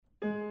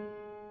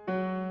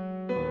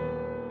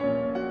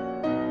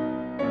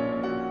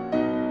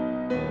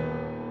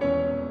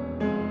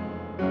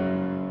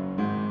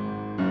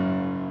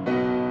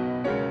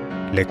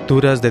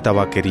Lecturas de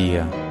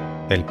tabaquería.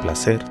 El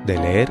placer de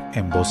leer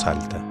en voz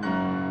alta.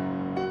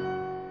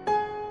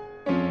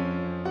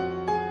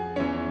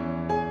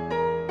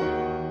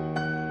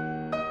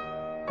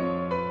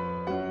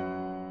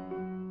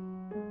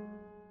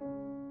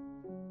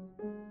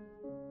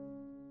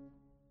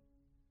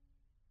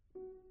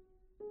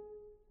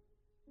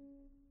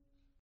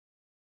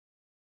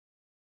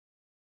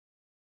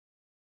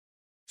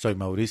 Soy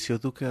Mauricio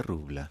Duque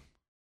Arrubla.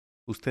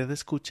 Usted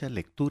escucha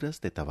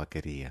Lecturas de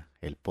Tabaquería,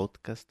 el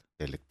podcast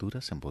de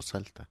lecturas en voz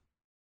alta.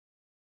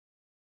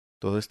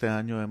 Todo este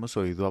año hemos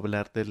oído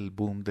hablar del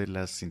boom de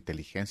las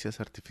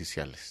inteligencias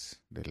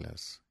artificiales,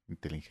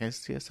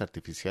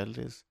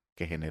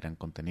 que generan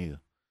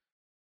contenido.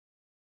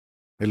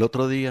 El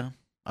otro día,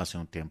 hace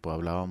un tiempo,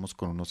 hablábamos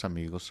con unos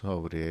amigos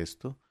sobre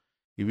esto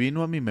y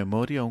vino a mi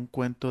memoria un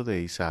cuento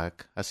de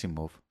Isaac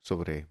Asimov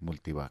sobre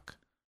Multivac,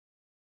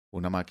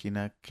 una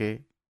máquina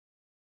que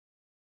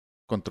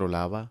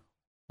controlaba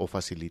o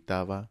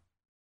facilitaba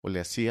o le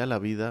hacía la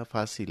vida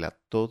fácil a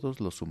todos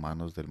los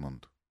humanos del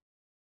mundo.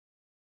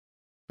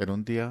 Pero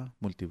un día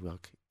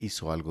Multivac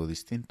hizo algo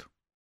distinto.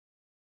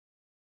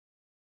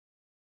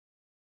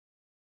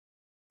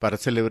 Para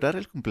celebrar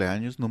el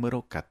cumpleaños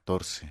número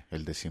 14,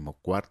 el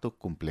 14º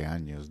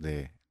cumpleaños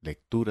de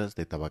Lecturas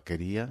de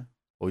Tabaquería,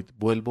 hoy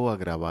vuelvo a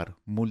grabar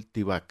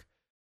Multivac,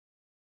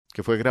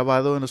 que fue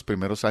grabado en los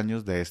primeros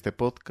años de este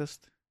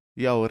podcast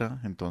y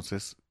ahora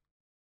entonces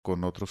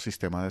con otro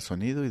sistema de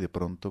sonido y de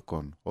pronto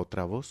con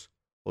otra voz,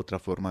 otra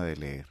forma de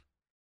leer.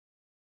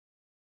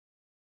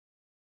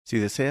 Si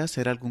desea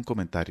hacer algún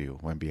comentario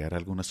o enviar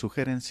alguna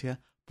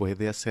sugerencia,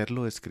 puede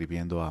hacerlo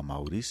escribiendo a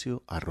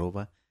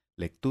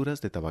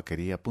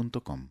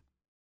mauricio@lecturasdetabaquería.com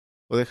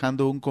o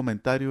dejando un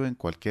comentario en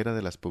cualquiera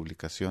de las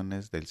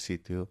publicaciones del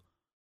sitio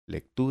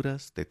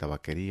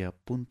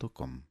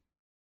lecturasdetabaquería.com.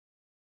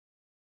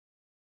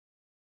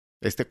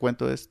 Este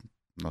cuento es,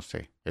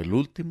 el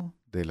último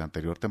de la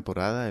anterior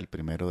temporada, el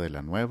primero de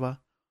la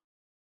nueva.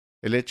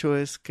 El hecho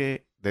es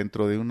que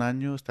dentro de un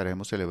año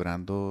estaremos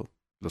celebrando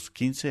los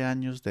 15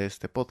 años de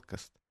este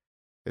podcast.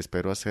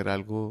 Espero hacer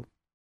algo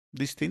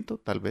distinto,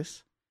 tal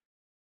vez,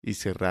 y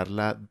cerrar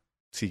la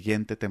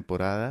siguiente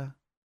temporada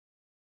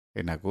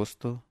en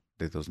agosto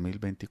de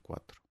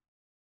 2024.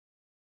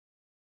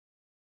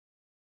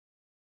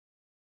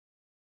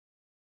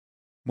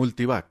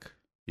 Multivac,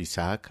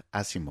 Isaac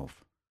Asimov.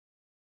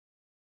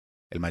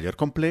 El mayor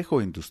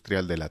complejo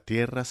industrial de la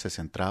Tierra se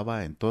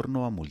centraba en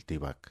torno a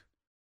Multivac.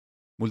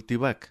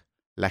 Multivac,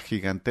 la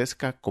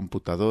gigantesca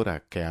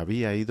computadora que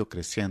había ido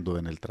creciendo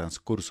en el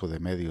transcurso de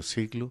medio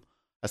siglo,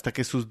 hasta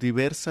que sus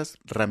diversas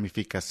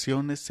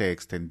ramificaciones se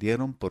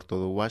extendieron por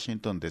todo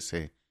Washington,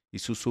 D.C. y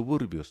sus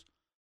suburbios,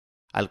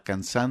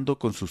 alcanzando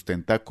con sus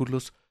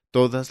tentáculos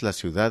todas las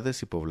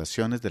ciudades y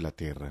poblaciones de la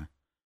Tierra.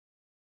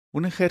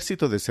 Un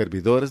ejército de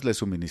servidores le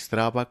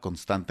suministraba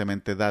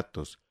constantemente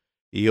datos,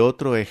 y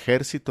otro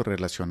ejército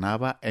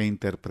relacionaba e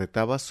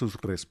interpretaba sus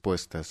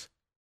respuestas.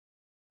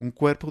 Un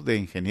cuerpo de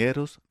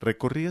ingenieros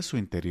recorría su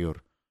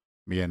interior,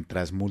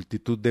 mientras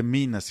multitud de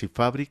minas y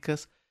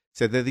fábricas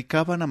se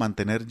dedicaban a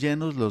mantener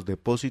llenos los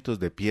depósitos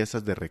de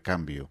piezas de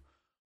recambio,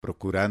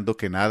 procurando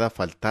que nada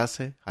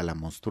faltase a la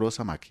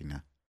monstruosa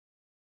máquina.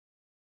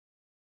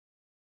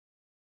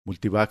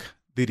 Multivac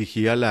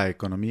dirigía la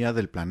economía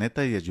del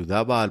planeta y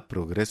ayudaba al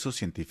progreso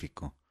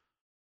científico.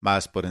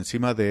 Mas por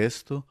encima de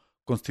esto,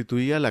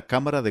 constituía la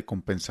cámara de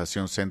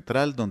compensación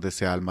central donde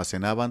se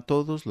almacenaban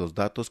todos los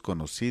datos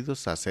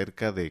conocidos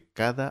acerca de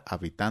cada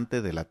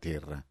habitante de la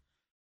Tierra.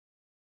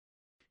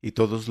 Y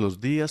todos los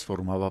días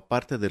formaba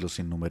parte de los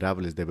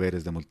innumerables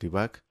deberes de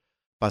Multivac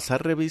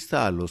pasar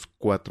revista a los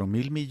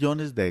 4.000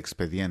 millones de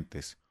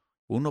expedientes,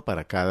 uno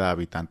para cada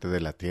habitante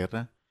de la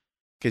Tierra,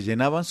 que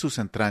llenaban sus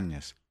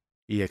entrañas,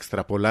 y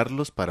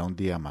extrapolarlos para un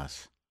día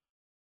más.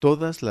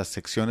 Todas las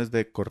secciones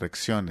de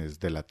correcciones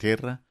de la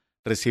Tierra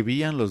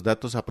recibían los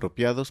datos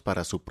apropiados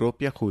para su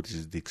propia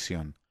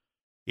jurisdicción,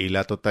 y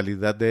la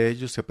totalidad de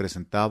ellos se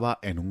presentaba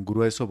en un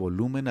grueso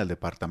volumen al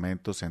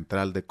Departamento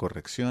Central de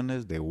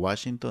Correcciones de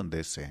Washington,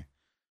 D.C.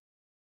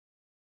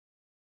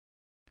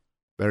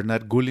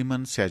 Bernard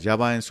Gulliman se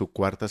hallaba en su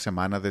cuarta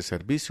semana de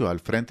servicio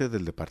al frente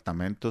del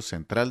Departamento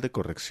Central de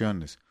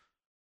Correcciones,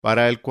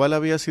 para el cual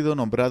había sido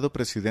nombrado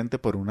presidente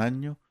por un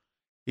año,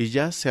 y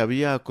ya se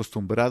había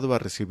acostumbrado a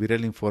recibir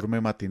el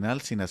informe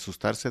matinal sin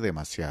asustarse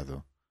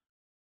demasiado.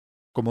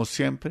 Como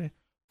siempre,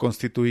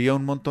 constituía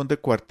un montón de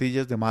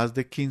cuartillas de más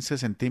de 15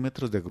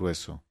 centímetros de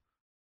grueso.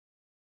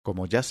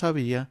 Como ya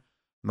sabía,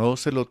 no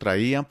se lo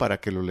traían para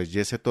que lo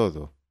leyese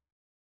todo.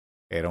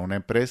 Era una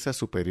empresa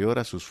superior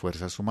a sus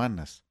fuerzas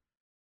humanas.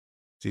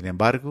 Sin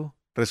embargo,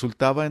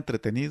 resultaba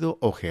entretenido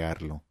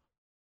hojearlo.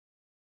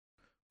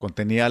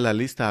 Contenía la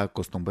lista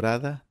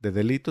acostumbrada de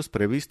delitos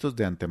previstos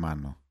de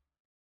antemano.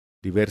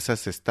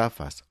 Diversas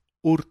estafas,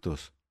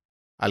 hurtos,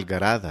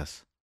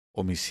 algaradas,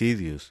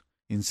 homicidios,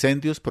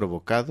 incendios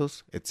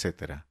provocados,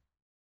 etc.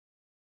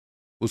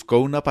 Buscó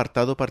un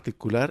apartado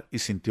particular y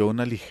sintió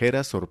una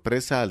ligera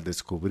sorpresa al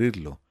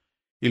descubrirlo,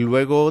 y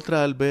luego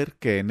otra al ver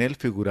que en él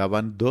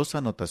figuraban 2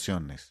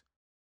 anotaciones,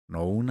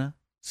 no una,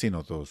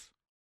 sino dos.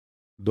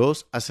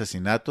 2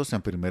 asesinatos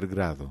en primer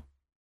grado.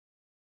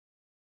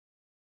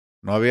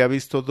 No había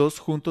visto 2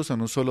 juntos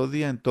en un solo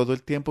día en todo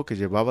el tiempo que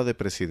llevaba de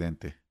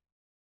presidente.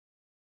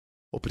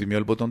 Oprimió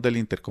el botón del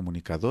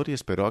intercomunicador y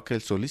esperó a que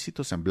el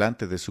solícito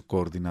semblante de su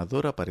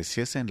coordinador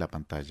apareciese en la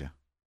pantalla.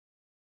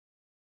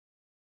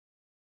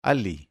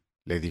 Ali,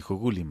 le dijo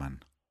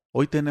Gulliman,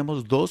 hoy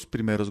tenemos 2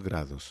 primeros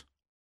grados.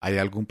 ¿Hay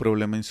algún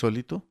problema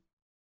insólito?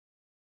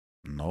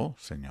 No,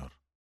 señor.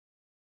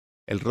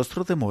 El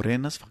rostro de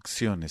morenas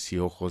facciones y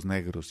ojos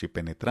negros y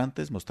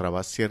penetrantes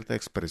mostraba cierta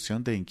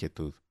expresión de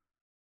inquietud.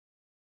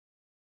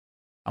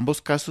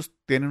 Ambos casos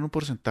tienen un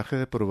porcentaje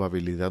de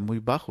probabilidad muy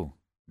bajo,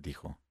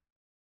 dijo.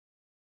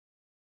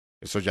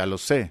 Eso ya lo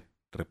sé,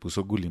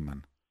 repuso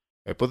Gulliman.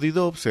 He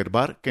podido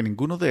observar que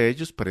ninguno de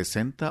ellos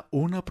presenta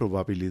una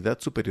probabilidad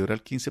superior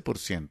al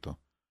 15%.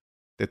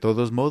 De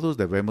todos modos,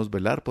 debemos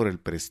velar por el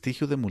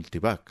prestigio de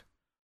Multivac.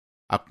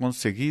 Ha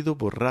conseguido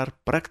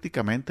borrar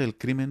prácticamente el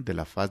crimen de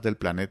la faz del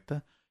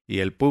planeta y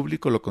el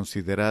público lo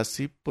considera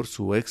así por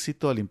su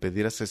éxito al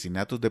impedir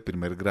asesinatos de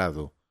primer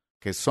grado,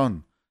 que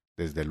son,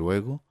 desde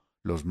luego,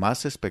 los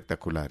más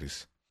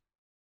espectaculares.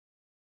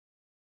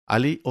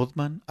 Ali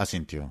Othman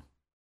asintió.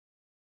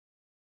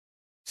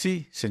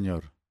 Sí,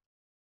 señor.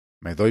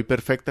 Me doy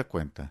perfecta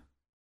cuenta.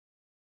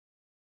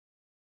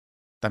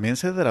 También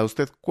se dará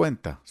usted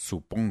cuenta,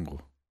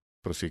 supongo,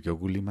 prosiguió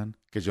Gulliman,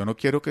 que yo no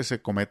quiero que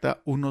se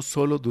cometa uno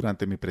solo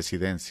durante mi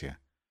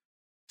presidencia.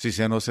 Si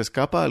se nos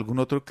escapa algún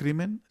otro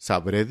crimen,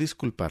 sabré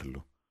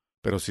disculparlo.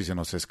 Pero si se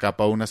nos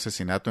escapa un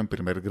asesinato en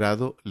primer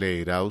grado, le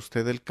irá a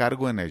usted el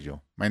cargo en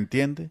ello. ¿Me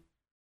entiende?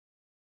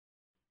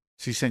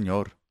 Sí,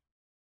 señor.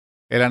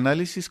 El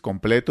análisis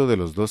completo de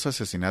los 2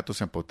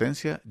 asesinatos en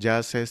potencia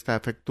ya se está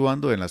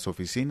efectuando en las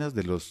oficinas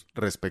de los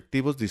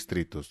respectivos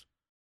distritos.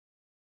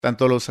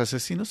 Tanto los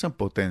asesinos en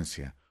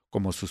potencia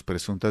como sus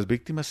presuntas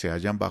víctimas se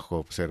hallan bajo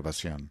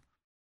observación.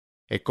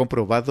 He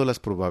comprobado las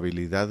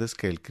probabilidades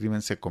que el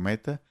crimen se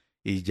cometa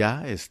y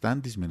ya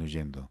están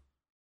disminuyendo.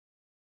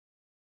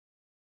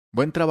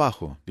 Buen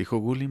trabajo, dijo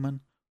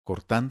Gulliman,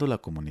 cortando la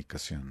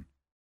comunicación.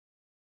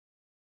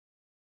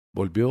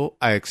 Volvió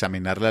a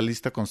examinar la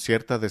lista con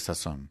cierta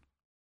desazón.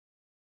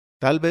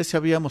 Tal vez se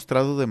había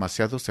mostrado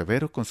demasiado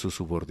severo con su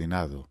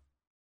subordinado,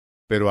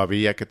 pero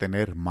había que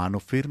tener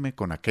mano firme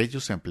con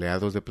aquellos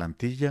empleados de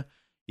plantilla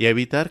y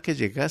evitar que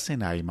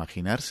llegasen a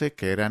imaginarse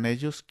que eran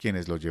ellos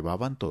quienes lo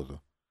llevaban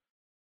todo.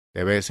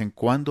 De vez en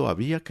cuando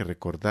había que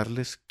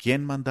recordarles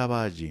quién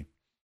mandaba allí.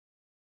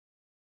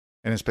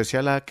 En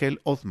especial a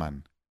aquel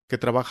Othman, que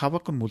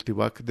trabajaba con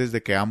Multivac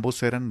desde que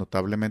ambos eran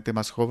notablemente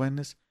más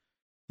jóvenes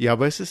y a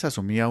veces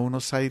asumía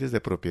unos aires de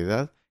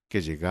propiedad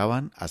que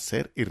llegaban a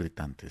ser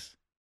irritantes.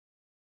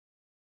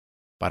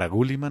 Para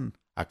Gulliman,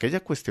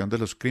 aquella cuestión de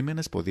los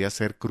crímenes podía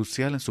ser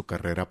crucial en su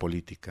carrera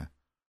política.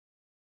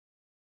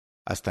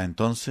 Hasta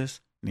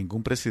entonces,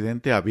 ningún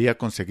presidente había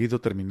conseguido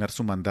terminar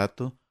su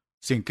mandato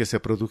sin que se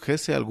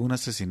produjese algún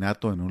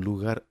asesinato en un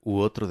lugar u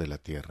otro de la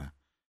Tierra.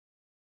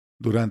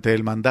 Durante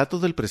el mandato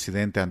del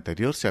presidente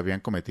anterior se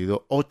habían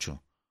cometido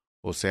 8,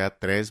 o sea,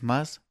 3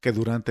 más que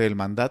durante el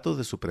mandato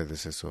de su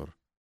predecesor.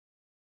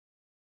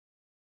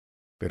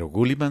 Pero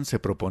Gulliman se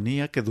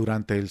proponía que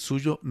durante el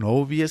suyo no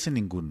hubiese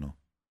ninguno.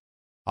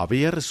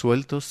 Había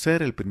resuelto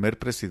ser el primer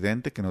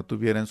presidente que no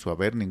tuviera en su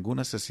haber ningún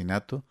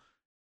asesinato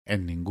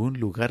en ningún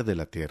lugar de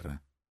la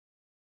Tierra.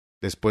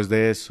 Después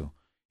de eso,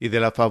 y de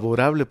la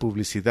favorable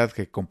publicidad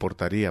que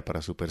comportaría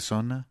para su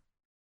persona,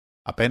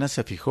 apenas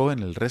se fijó en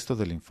el resto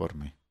del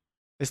informe.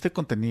 Este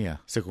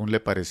contenía, según le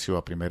pareció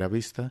a primera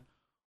vista,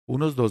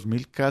 unos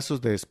 2000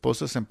 casos de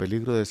esposas en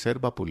peligro de ser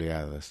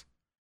vapuleadas.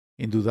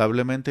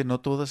 Indudablemente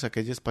no todas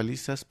aquellas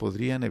palizas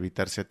podrían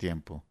evitarse a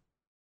tiempo.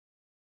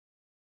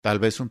 Tal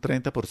vez un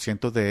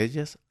 30% de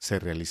ellas se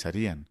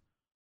realizarían,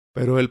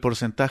 pero el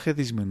porcentaje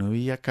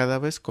disminuía cada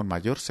vez con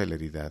mayor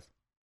celeridad.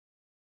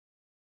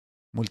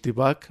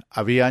 Multivac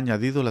había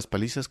añadido las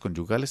palizas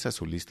conyugales a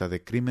su lista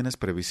de crímenes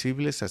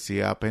previsibles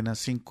hacía apenas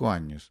 5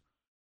 años,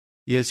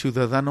 y el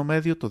ciudadano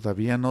medio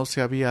todavía no se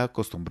había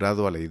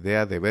acostumbrado a la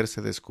idea de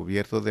verse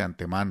descubierto de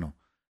antemano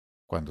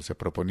cuando se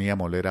proponía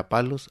moler a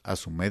palos a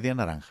su media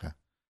naranja.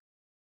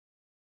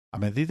 A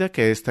medida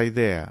que esta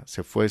idea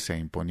se fuese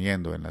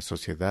imponiendo en la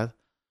sociedad,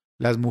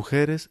 las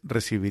mujeres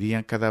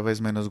recibirían cada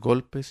vez menos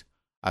golpes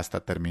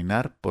hasta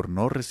terminar por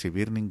no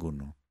recibir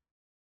ninguno.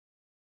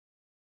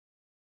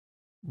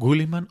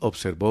 Gulliman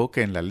observó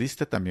que en la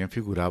lista también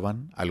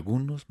figuraban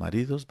algunos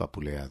maridos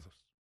vapuleados.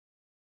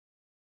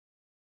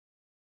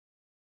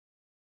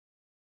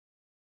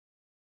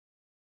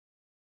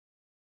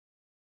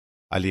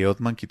 Ali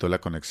Othman quitó la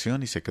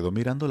conexión y se quedó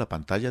mirando la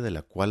pantalla de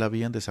la cual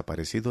habían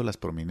desaparecido las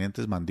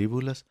prominentes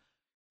mandíbulas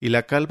y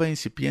la calva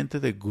incipiente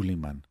de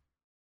Gulliman.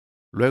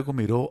 Luego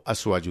miró a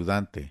su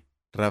ayudante,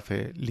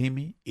 Rafe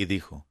Limi, y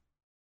dijo: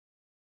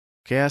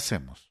 ¿Qué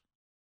hacemos?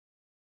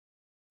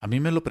 ¿A mí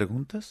me lo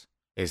preguntas?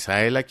 Es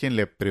a él a quien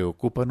le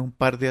preocupan un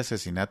par de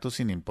asesinatos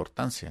sin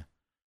importancia.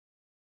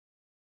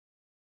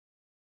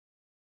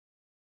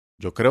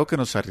 Yo creo que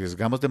nos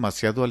arriesgamos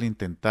demasiado al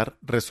intentar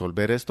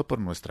resolver esto por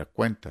nuestra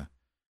cuenta.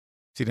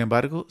 Sin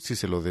embargo, si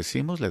se lo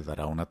decimos, le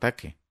dará un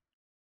ataque.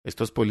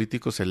 Estos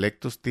políticos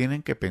electos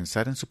tienen que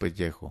pensar en su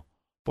pellejo.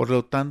 Por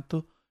lo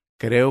tanto,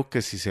 creo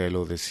que si se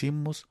lo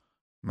decimos,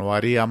 no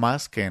haría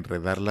más que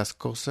enredar las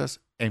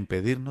cosas e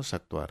impedirnos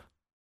actuar.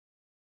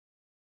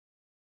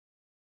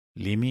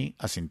 Limi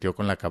asintió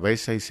con la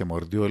cabeza y se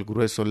mordió el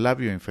grueso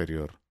labio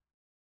inferior.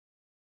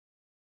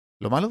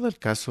 Lo malo del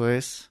caso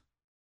es,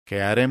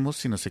 ¿qué haremos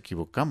si nos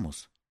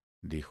equivocamos?,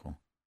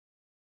 dijo.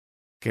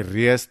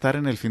 Querría estar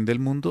en el fin del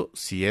mundo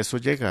si eso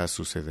llega a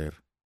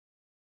suceder.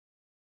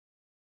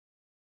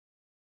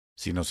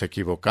 Si nos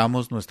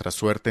equivocamos, nuestra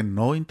suerte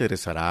no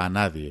interesará a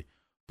nadie,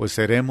 pues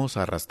seremos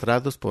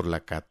arrastrados por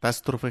la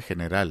catástrofe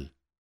general.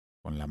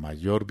 Con la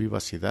mayor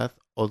vivacidad,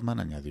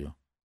 Oldman añadió.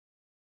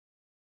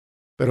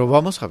 Pero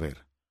vamos a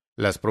ver,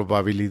 las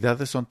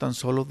probabilidades son tan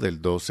solo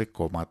del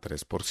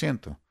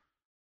 12,3%.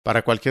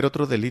 Para cualquier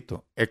otro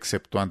delito,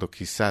 exceptuando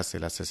quizás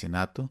el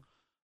asesinato,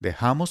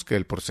 dejamos que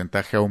el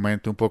porcentaje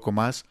aumente un poco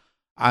más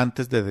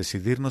antes de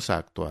decidirnos a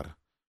actuar.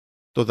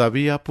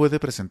 Todavía puede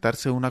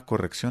presentarse una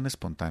corrección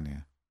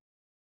espontánea.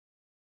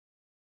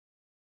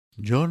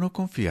 Yo no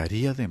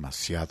confiaría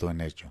demasiado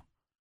en ello,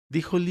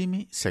 dijo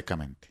Limi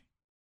secamente.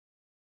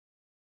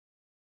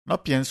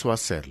 No pienso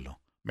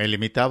hacerlo. Me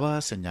limitaba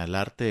a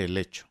señalarte el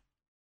hecho.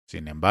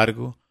 Sin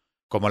embargo,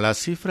 como la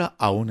cifra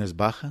aún es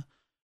baja,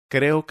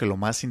 creo que lo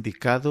más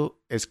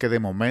indicado es que de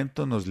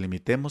momento nos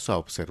limitemos a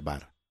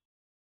observar.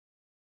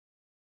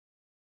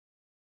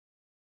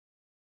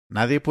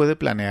 Nadie puede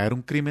planear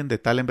un crimen de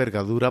tal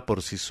envergadura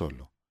por sí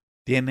solo.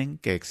 Tienen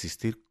que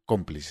existir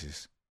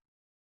cómplices.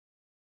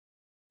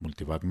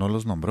 Multivac no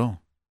los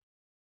nombró.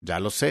 Ya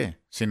lo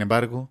sé. Sin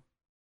embargo,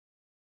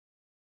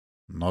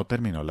 no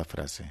terminó la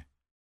frase.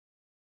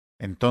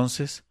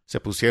 Entonces se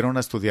pusieron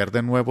a estudiar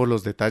de nuevo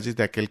los detalles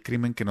de aquel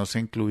crimen que no se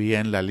incluía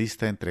en la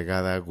lista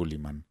entregada a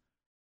Gulliman.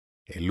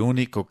 El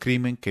único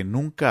crimen que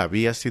nunca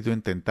había sido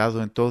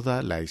intentado en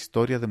toda la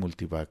historia de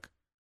Multivac.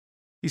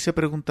 Y se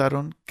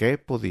preguntaron qué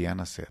podían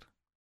hacer.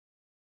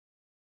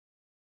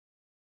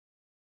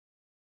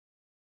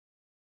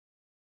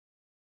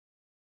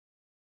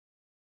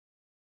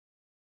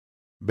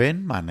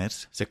 Ben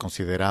Manners se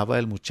consideraba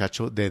el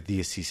muchacho de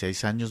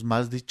 16 años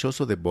más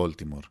dichoso de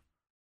Baltimore.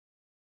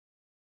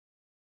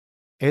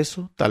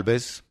 Eso tal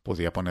vez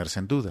podía ponerse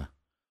en duda,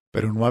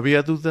 pero no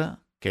había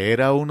duda que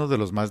era uno de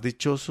los más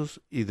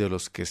dichosos y de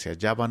los que se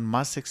hallaban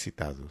más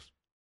excitados.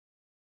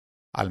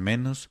 Al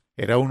menos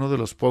era uno de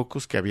los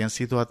pocos que habían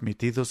sido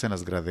admitidos en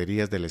las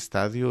graderías del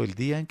estadio el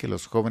día en que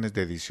los jóvenes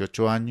de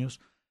 18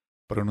 años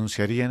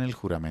pronunciarían el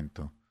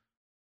juramento.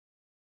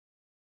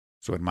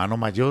 Su hermano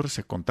mayor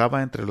se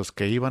contaba entre los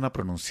que iban a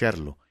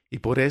pronunciarlo, y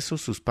por eso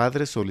sus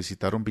padres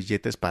solicitaron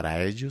billetes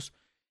para ellos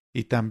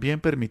y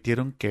también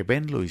permitieron que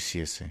Ben lo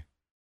hiciese.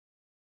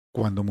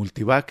 Cuando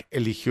Multivac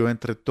eligió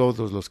entre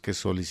todos los que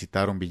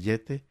solicitaron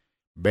billete,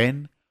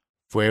 Ben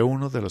fue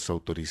uno de los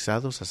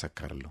autorizados a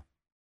sacarlo.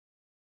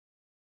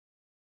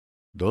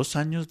 2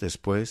 años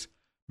después,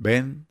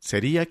 Ben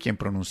sería quien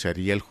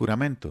pronunciaría el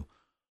juramento,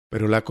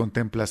 pero la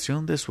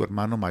contemplación de su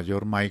hermano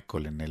mayor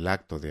Michael en el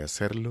acto de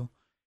hacerlo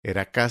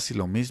era casi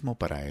lo mismo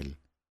para él.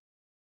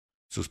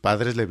 Sus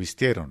padres le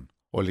vistieron,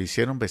 o le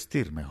hicieron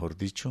vestir, mejor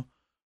dicho,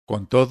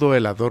 con todo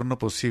el adorno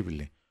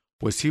posible,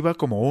 pues iba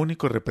como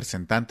único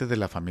representante de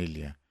la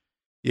familia,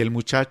 y el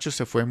muchacho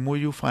se fue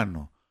muy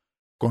ufano,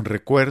 con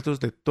recuerdos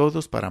de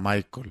todos para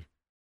Michael,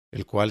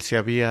 el cual se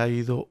había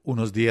ido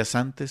unos días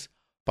antes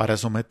para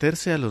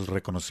someterse a los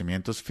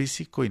reconocimientos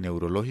físico y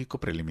neurológico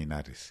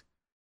preliminares.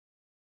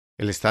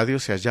 El estadio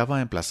se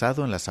hallaba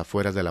emplazado en las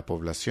afueras de la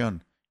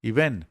población, y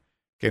Ben,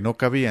 que no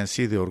cabía en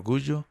sí de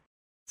orgullo,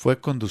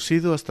 fue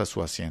conducido hasta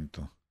su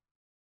asiento.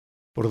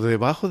 Por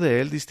debajo de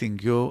él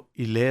distinguió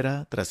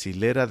hilera tras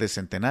hilera de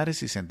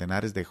centenares y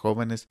centenares de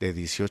jóvenes de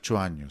 18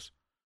 años,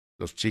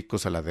 los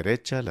chicos a la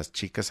derecha, las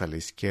chicas a la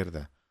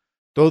izquierda,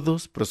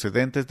 todos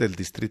procedentes del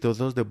Distrito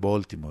 2 de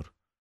Baltimore.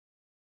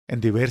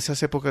 En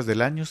diversas épocas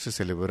del año se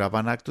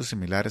celebraban actos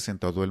similares en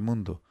todo el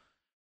mundo,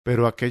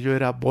 pero aquello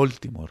era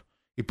Baltimore,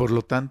 y por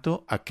lo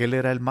tanto aquel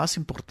era el más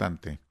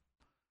importante.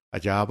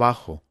 Allá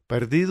abajo,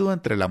 perdido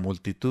entre la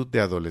multitud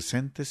de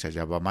adolescentes, se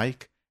hallaba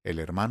Mike, el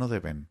hermano de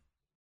Ben.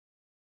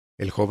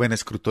 El joven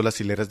escrutó las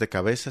hileras de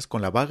cabezas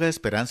con la vaga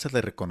esperanza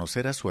de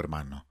reconocer a su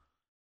hermano.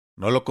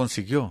 No lo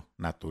consiguió,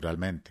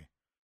 naturalmente,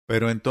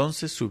 pero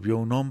entonces subió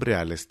un hombre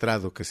al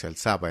estrado que se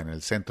alzaba en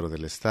el centro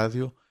del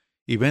estadio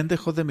y Ben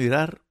dejó de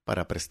mirar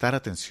para prestar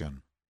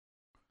atención.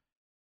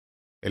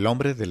 El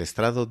hombre del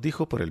estrado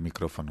dijo por el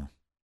micrófono: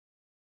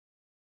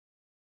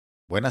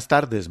 «Buenas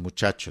tardes,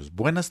 muchachos,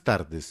 buenas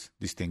tardes,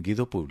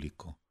 distinguido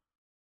público.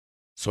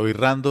 Soy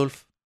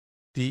Randolph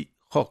T.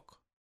 Hawk,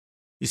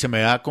 y se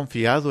me ha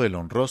confiado el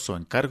honroso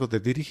encargo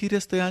de dirigir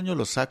este año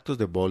los actos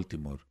de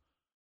Baltimore.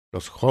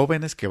 Los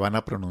jóvenes que van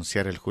a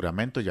pronunciar el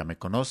juramento ya me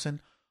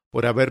conocen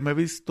por haberme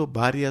visto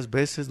varias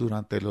veces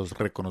durante los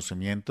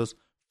reconocimientos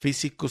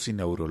físicos y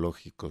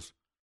neurológicos.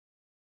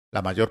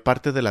 La mayor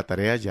parte de la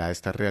tarea ya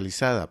está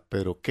realizada,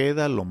 pero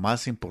queda lo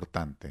más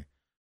importante: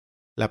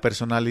 la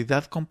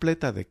personalidad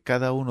completa de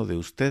cada uno de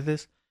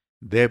ustedes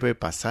debe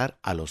pasar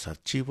a los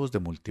archivos de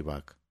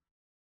Multivac.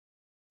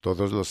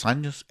 Todos los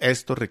años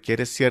esto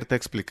requiere cierta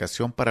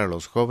explicación para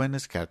los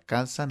jóvenes que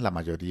alcanzan la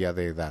mayoría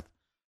de edad.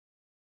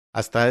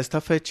 Hasta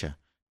esta fecha,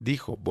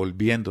 dijo,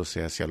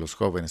 volviéndose hacia los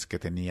jóvenes que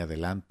tenía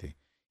delante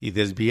y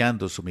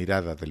desviando su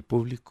mirada del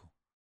público.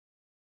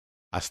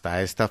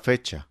 Hasta esta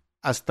fecha,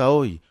 hasta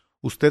hoy,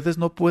 ustedes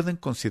no pueden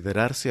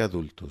considerarse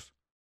adultos.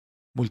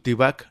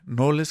 Multivac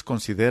no les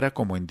considera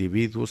como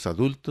individuos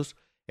adultos,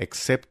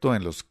 excepto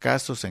en los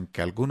casos en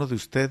que alguno de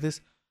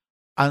ustedes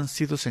han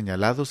sido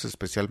señalados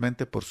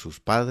especialmente por sus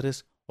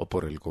padres o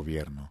por el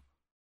gobierno.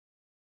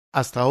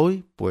 Hasta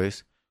hoy,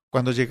 pues,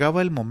 cuando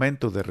llegaba el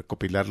momento de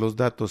recopilar los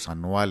datos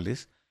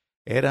anuales,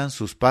 eran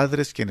sus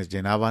padres quienes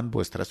llenaban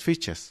vuestras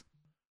fichas.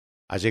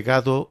 Ha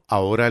llegado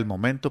ahora el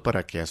momento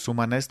para que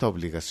asuman esta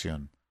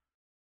obligación.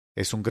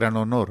 Es un gran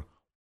honor,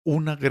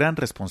 una gran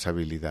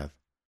responsabilidad.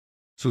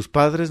 Sus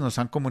padres nos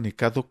han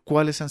comunicado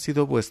cuáles han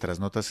sido vuestras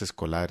notas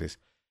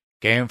escolares,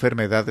 qué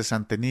enfermedades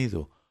han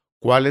tenido,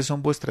 cuáles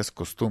son vuestras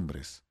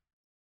costumbres.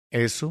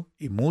 Eso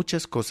y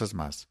muchas cosas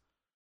más.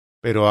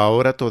 Pero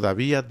ahora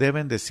todavía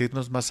deben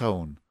decirnos más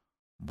aún,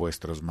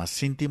 vuestros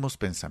más íntimos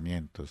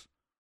pensamientos,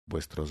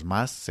 vuestros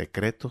más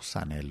secretos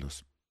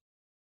anhelos.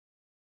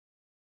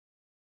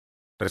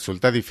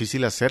 Resulta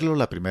difícil hacerlo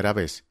la primera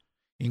vez,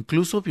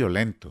 incluso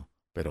violento,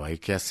 pero hay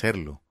que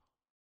hacerlo.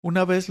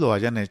 Una vez lo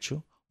hayan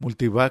hecho,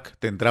 Multivac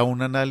tendrá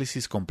un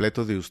análisis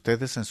completo de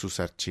ustedes en sus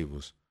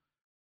archivos.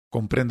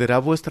 Comprenderá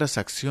vuestras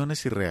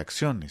acciones y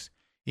reacciones,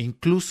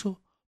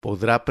 incluso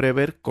podrá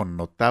prever con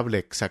notable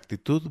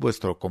exactitud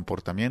vuestro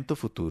comportamiento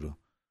futuro.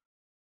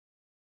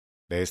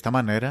 De esta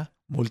manera,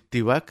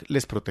 Multivac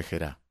les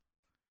protegerá.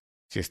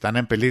 Si están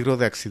en peligro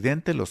de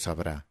accidente, lo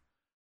sabrá.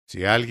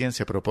 Si alguien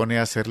se propone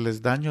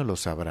hacerles daño, lo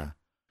sabrá.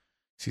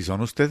 Si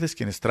son ustedes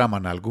quienes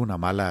traman alguna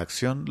mala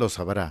acción, lo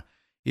sabrá,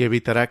 y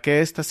evitará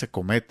que ésta se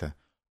cometa,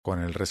 con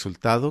el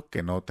resultado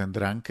que no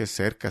tendrán que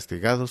ser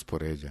castigados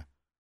por ella.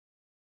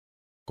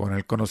 Con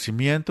el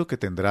conocimiento que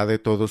tendrá de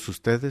todos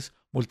ustedes,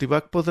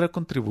 Multivac podrá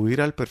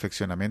contribuir al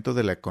perfeccionamiento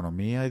de la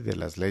economía y de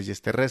las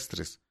leyes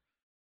terrestres,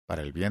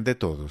 para el bien de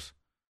todos.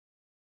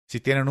 Si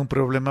tienen un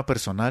problema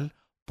personal,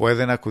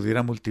 pueden acudir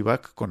a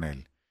Multivac con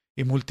él,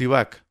 y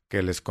Multivac,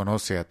 que les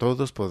conoce a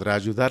todos, podrá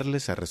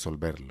ayudarles a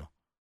resolverlo.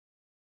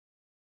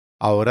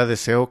 Ahora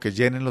deseo que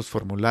llenen los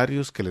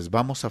formularios que les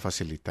vamos a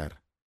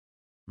facilitar.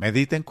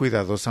 Mediten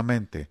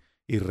cuidadosamente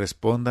y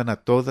respondan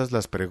a todas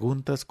las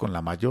preguntas con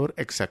la mayor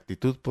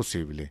exactitud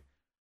posible.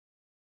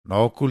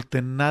 No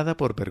oculten nada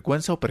por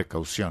vergüenza o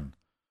precaución.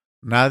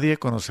 Nadie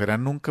conocerá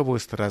nunca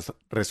vuestras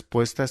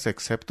respuestas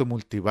excepto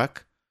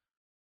Multivac,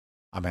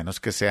 a menos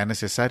que sea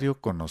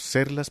necesario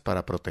conocerlas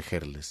para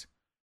protegerles.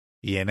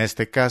 Y en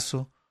este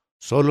caso,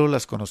 solo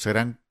las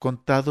conocerán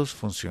contados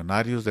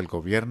funcionarios del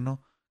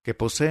gobierno que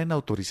poseen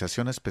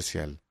autorización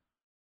especial.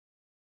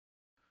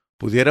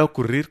 Pudiera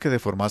ocurrir que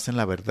deformasen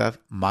la verdad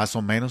más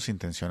o menos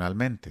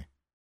intencionalmente.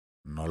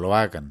 No lo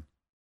hagan.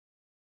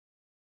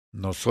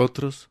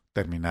 Nosotros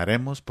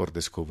terminaremos por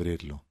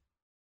descubrirlo.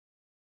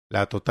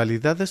 La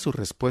totalidad de sus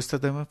respuestas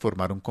deben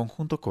formar un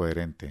conjunto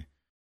coherente.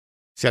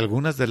 Si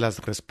algunas de las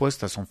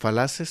respuestas son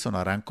falaces,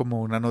 sonarán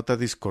como una nota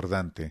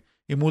discordante,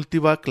 y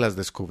Multivac las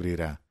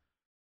descubrirá.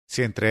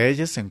 Si entre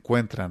ellas se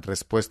encuentran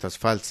respuestas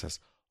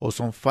falsas o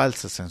son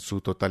falsas en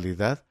su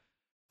totalidad,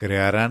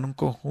 crearán un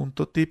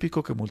conjunto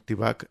típico que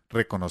Multivac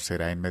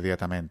reconocerá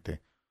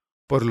inmediatamente.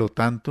 Por lo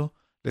tanto,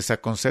 les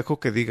aconsejo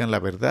que digan la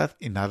verdad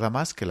y nada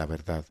más que la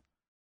verdad.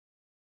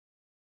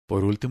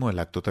 Por último, el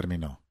acto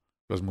terminó.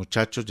 Los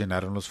muchachos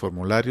llenaron los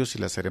formularios y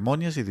las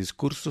ceremonias y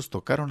discursos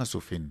tocaron a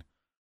su fin.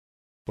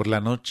 Por la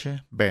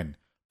noche, Ben,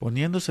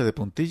 poniéndose de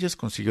puntillas,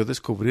 consiguió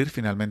descubrir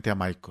finalmente a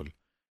Michael,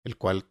 el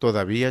cual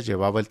todavía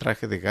llevaba el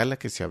traje de gala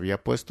que se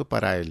había puesto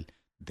para el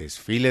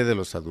desfile de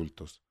los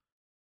adultos.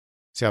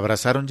 Se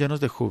abrazaron llenos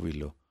de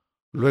júbilo.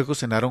 Luego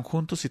cenaron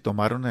juntos y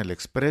tomaron el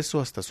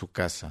expreso hasta su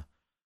casa,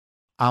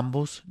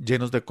 ambos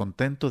llenos de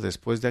contento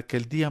después de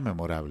aquel día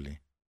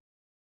memorable.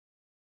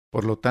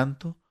 Por lo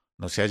tanto,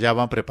 no se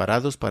hallaban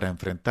preparados para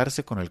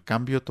enfrentarse con el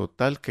cambio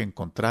total que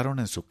encontraron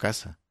en su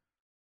casa.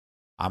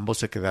 Ambos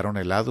se quedaron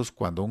helados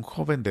cuando un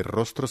joven de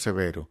rostro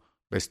severo,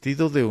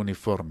 vestido de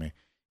uniforme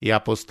y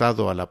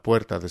apostado a la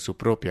puerta de su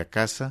propia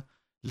casa,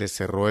 les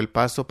cerró el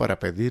paso para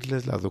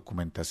pedirles la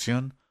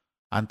documentación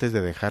antes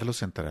de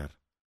dejarlos entrar.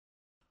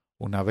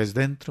 Una vez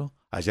dentro,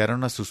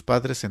 hallaron a sus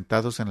padres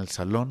sentados en el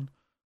salón,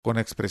 con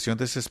expresión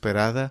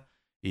desesperada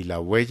y la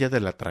huella de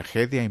la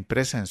tragedia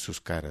impresa en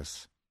sus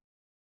caras.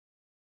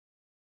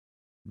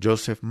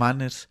 Joseph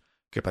Manners,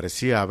 que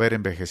parecía haber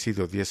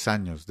envejecido 10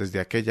 años desde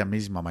aquella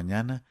misma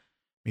mañana,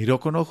 miró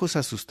con ojos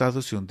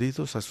asustados y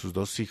hundidos a sus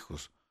dos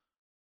hijos,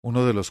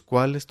 uno de los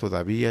cuales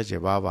todavía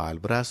llevaba al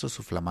brazo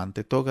su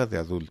flamante toga de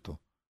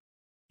adulto,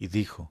 y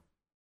dijo: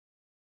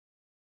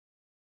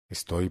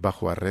 «Estoy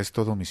bajo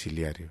arresto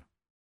domiciliario».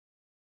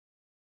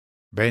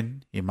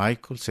 Ben y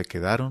Michael se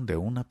quedaron de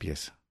una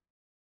pieza.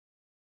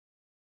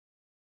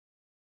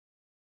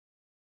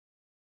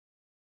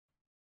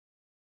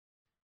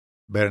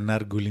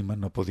 Bernard Gulliman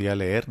no podía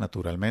leer,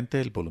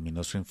 naturalmente, el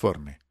voluminoso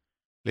informe.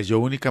 Leyó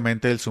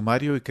únicamente el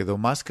sumario y quedó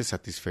más que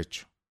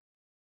satisfecho.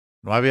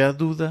 No había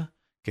duda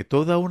que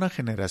toda una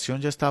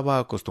generación ya estaba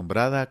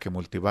acostumbrada a que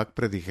Multivac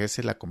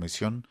predijese la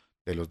comisión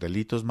de los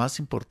delitos más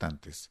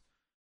importantes.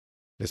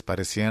 Les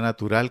parecía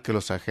natural que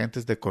los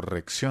agentes de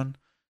corrección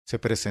se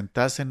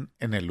presentasen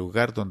en el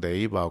lugar donde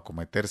iba a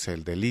cometerse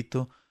el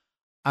delito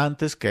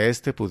antes que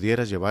éste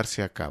pudiera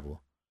llevarse a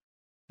cabo.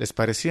 Les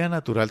parecía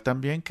natural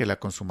también que la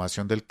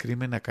consumación del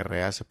crimen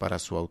acarrease para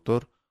su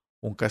autor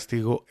un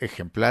castigo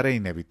ejemplar e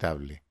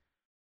inevitable.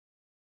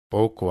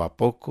 Poco a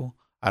poco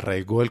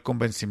arraigó el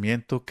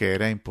convencimiento que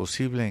era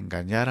imposible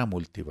engañar a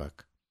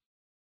Multivac.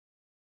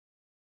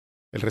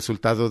 El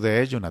resultado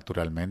de ello,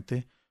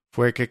 naturalmente,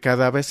 fue que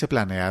cada vez se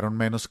planearon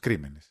menos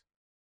crímenes.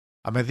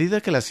 A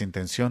medida que las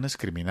intenciones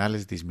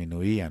criminales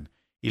disminuían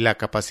y la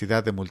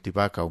capacidad de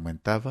Multivac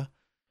aumentaba,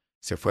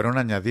 se fueron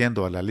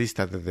añadiendo a la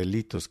lista de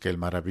delitos que el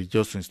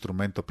maravilloso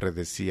instrumento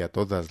predecía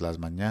todas las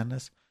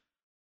mañanas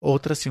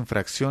otras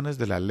infracciones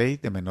de la ley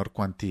de menor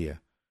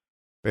cuantía,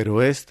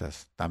 pero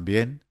éstas,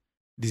 también,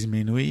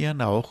 disminuían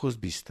a ojos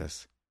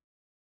vistas.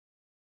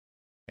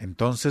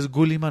 Entonces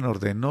Gulliman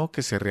ordenó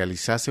que se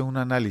realizase un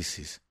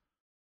análisis.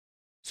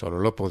 Solo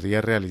lo podía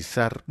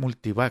realizar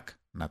Multivac,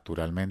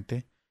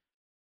 naturalmente,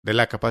 de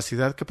la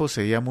capacidad que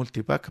poseía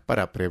Multivac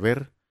para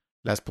prever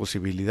las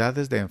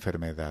posibilidades de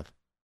enfermedad.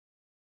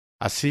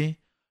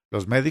 Así,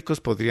 los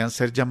médicos podrían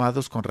ser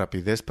llamados con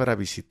rapidez para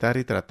visitar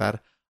y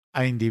tratar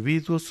a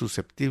individuos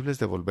susceptibles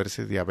de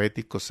volverse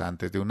diabéticos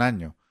antes de un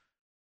año,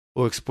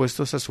 o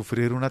expuestos a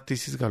sufrir una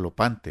tisis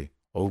galopante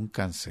o un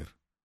cáncer.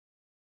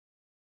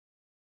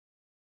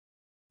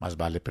 Más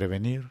vale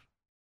prevenir.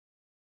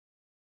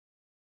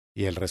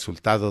 Y el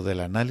resultado del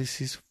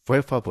análisis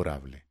fue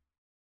favorable.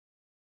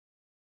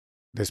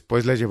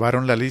 Después le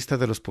llevaron la lista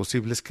de los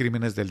posibles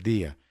crímenes del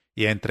día,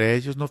 y entre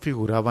ellos no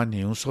figuraba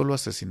ni un solo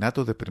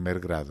asesinato de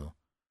primer grado.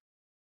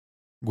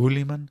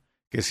 Gulliman,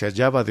 que se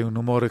hallaba de un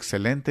humor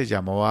excelente,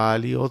 llamó a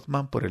Ali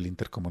Othman por el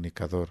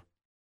intercomunicador.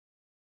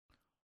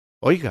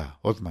 Oiga,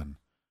 Othman,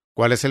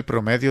 ¿cuál es el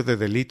promedio de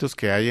delitos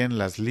que hay en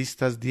las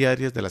listas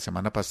diarias de la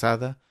semana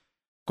pasada,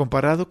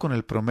 comparado con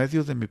el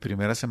promedio de mi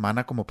primera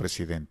semana como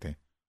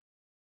presidente?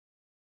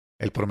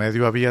 El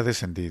promedio había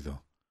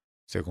descendido,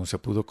 según se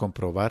pudo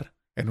comprobar,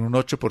 en un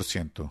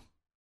 8%.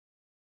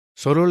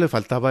 Solo le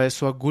faltaba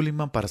eso a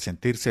Gulliman para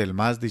sentirse el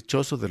más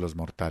dichoso de los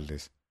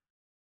mortales.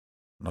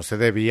 No se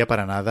debía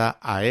para nada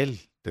a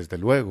él, desde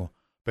luego,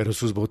 pero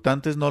sus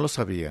votantes no lo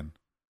sabían.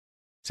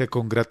 Se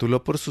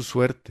congratuló por su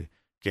suerte,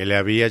 que le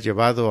había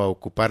llevado a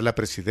ocupar la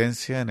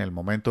presidencia en el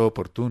momento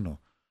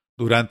oportuno,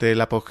 durante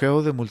el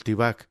apogeo de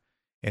Multivac,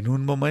 en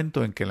un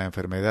momento en que la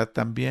enfermedad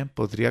también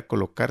podría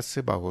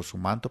colocarse bajo su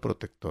manto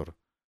protector.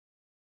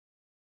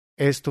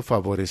 Esto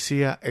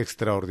favorecía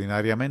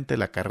extraordinariamente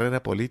la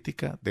carrera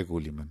política de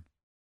Gulliman.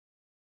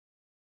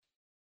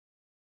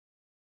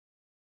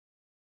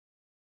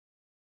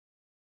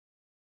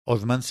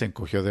 Othman se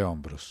encogió de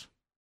hombros.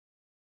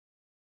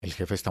 El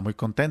jefe está muy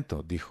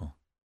contento, dijo.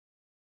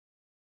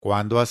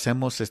 ¿Cuándo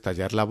hacemos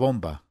estallar la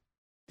bomba?,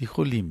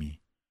 dijo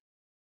Limi.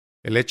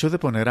 El hecho de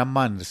poner a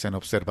Manners en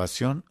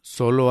observación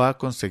solo ha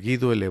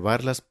conseguido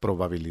elevar las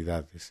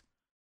probabilidades.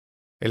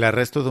 El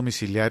arresto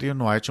domiciliario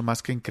no ha hecho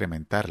más que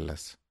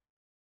incrementarlas.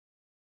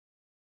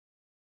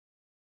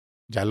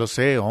 Ya lo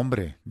sé,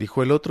 hombre,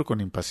 dijo el otro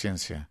con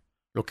impaciencia.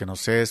 Lo que no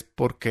sé es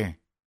por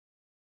qué.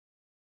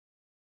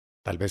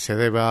 Tal vez se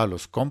deba a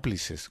los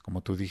cómplices,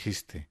 como tú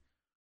dijiste.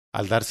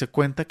 Al darse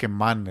cuenta que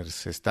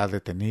Manners está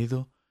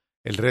detenido,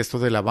 el resto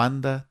de la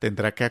banda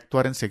tendrá que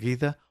actuar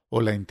enseguida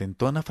o la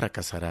intentona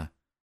fracasará.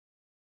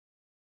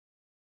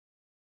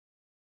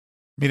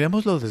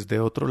 Miremoslo desde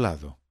otro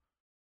lado.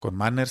 Con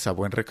Manners a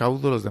buen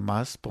recaudo los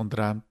demás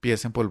pondrán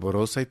pies en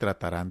polvorosa y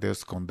tratarán de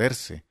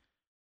esconderse.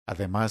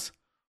 Además,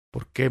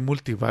 ¿por qué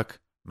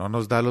Multivac no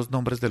nos da los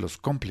nombres de los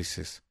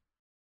cómplices?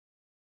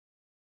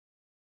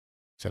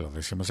 ¿Se lo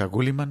decimos a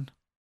Gulliman?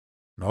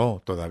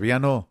 No, todavía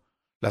no.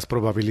 Las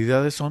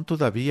probabilidades son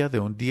todavía de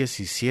un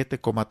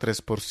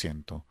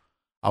 17,3%.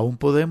 Aún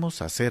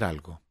podemos hacer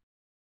algo.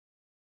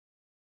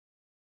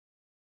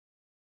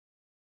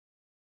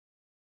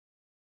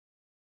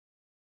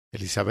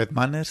 Elizabeth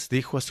Manners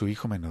dijo a su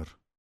hijo menor: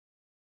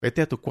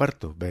 «Vete a tu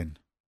cuarto, Ben».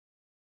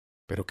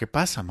 «¿Pero qué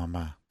pasa,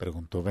 mamá?»,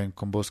 preguntó Ben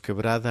con voz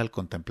quebrada al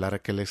contemplar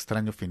aquel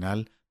extraño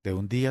final de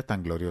un día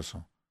tan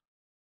glorioso.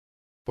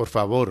 «Por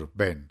favor,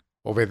 Ben,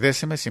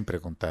 obedéceme sin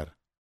preguntar».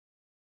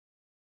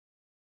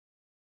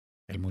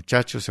 El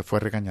muchacho se fue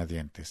a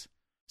regañadientes,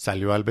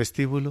 salió al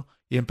vestíbulo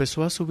y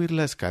empezó a subir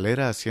la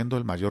escalera haciendo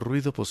el mayor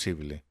ruido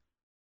posible.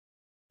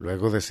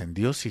 Luego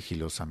descendió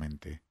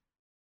sigilosamente.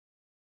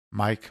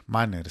 Mike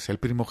Manners, el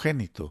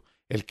primogénito,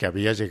 el que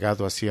había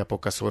llegado hacía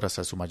pocas horas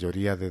a su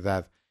mayoría de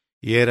edad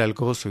y era el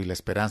gozo y la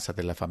esperanza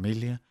de la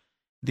familia,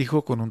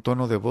 dijo con un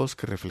tono de voz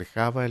que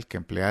reflejaba el que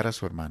empleara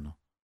su hermano: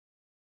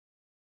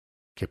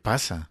 «¿Qué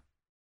pasa?».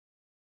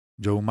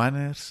 Joe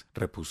Manners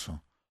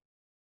repuso: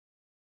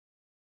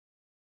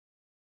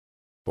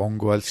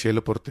 «Pongo al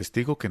cielo por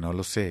testigo que no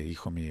lo sé,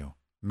 hijo mío.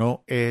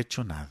 No he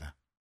hecho nada.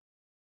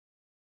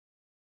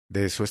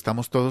 De eso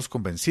estamos todos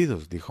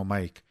convencidos, dijo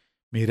Mike,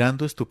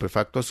 mirando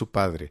estupefacto a su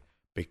padre,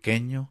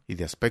 pequeño y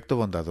de aspecto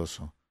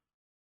bondadoso.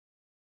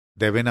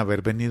 Deben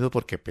haber venido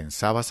porque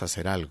pensabas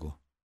hacer algo.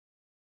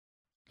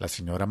 La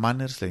señora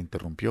Manners le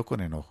interrumpió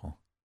con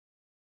enojo.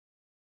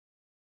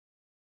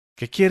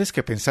 ¿Qué quieres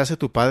que pensase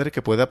tu padre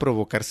que pueda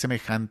provocar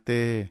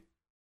semejante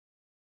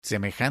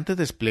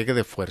despliegue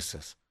de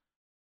fuerzas?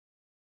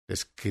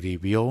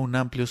 Describió un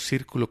amplio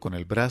círculo con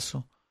el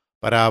brazo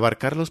para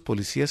abarcar los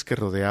policías que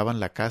rodeaban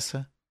la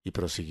casa y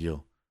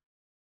prosiguió.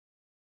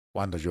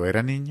 Cuando yo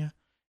era niña,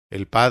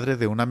 el padre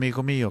de un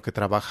amigo mío que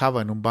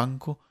trabajaba en un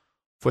banco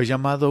fue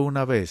llamado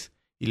una vez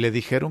y le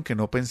dijeron que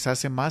no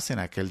pensase más en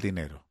aquel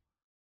dinero.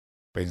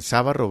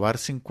 Pensaba robar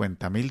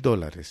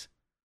 $50,000.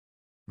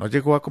 No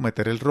llegó a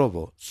cometer el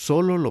robo,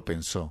 solo lo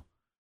pensó.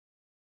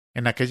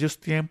 En aquellos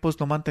tiempos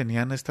no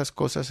mantenían estas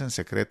cosas en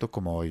secreto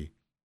como hoy.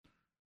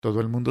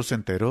 Todo el mundo se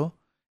enteró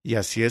y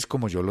así es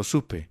como yo lo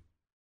supe.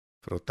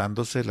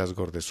 Frotándose las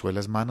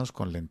gordezuelas manos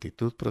con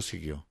lentitud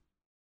prosiguió.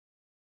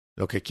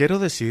 Lo que quiero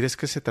decir es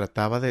que se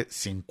trataba de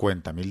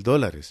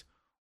 $50,000,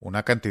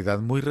 una cantidad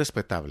muy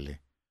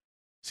respetable.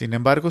 Sin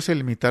embargo, se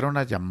limitaron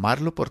a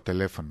llamarlo por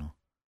teléfono.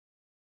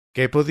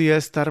 ¿Qué podía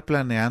estar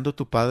planeando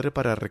tu padre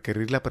para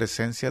requerir la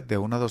presencia de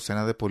una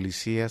docena de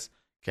policías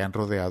que han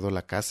rodeado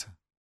la casa?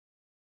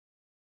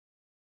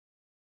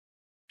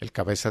 El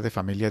cabeza de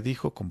familia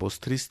dijo con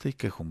voz triste y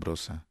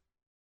quejumbrosa.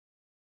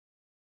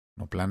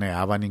 No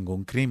planeaba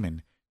ningún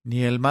crimen,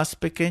 ni el más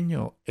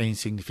pequeño e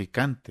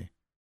insignificante.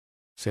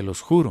 Se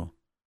los juro.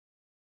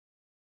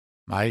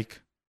 Mike,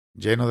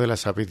 lleno de la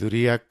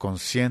sabiduría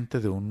consciente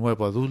de un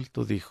nuevo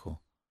adulto,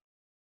 dijo: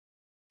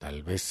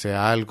 Tal vez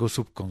sea algo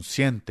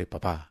subconsciente,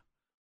 papá.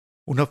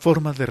 Una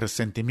forma de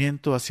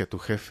resentimiento hacia tu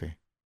jefe.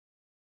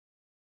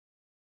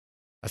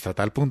 ¿Hasta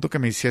tal punto que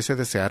me hiciese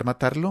desear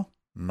matarlo?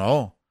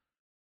 No.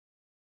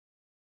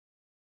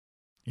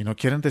 ¿Y no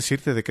quieren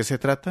decirte de qué se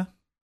trata?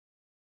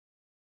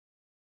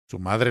 Su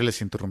madre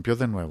les interrumpió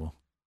de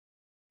nuevo.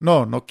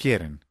 No, no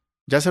quieren.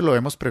 Ya se lo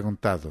hemos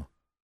preguntado.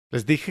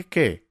 Les dije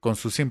que, con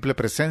su simple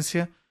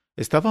presencia,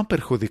 estaban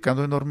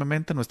perjudicando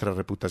enormemente nuestra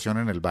reputación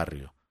en el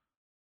barrio.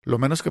 Lo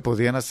menos que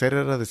podían hacer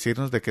era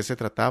decirnos de qué se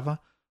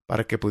trataba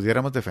para que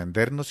pudiéramos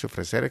defendernos y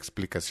ofrecer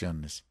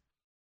explicaciones.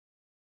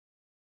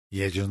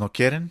 ¿Y ellos no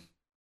quieren?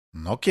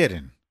 No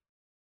quieren.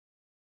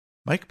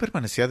 Mike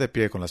permanecía de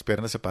pie con las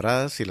piernas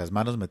separadas y las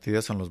manos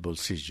metidas en los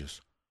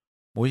bolsillos.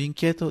 Muy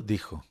inquieto,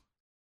 dijo: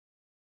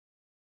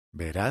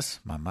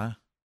 Verás,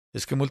 mamá,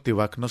 es que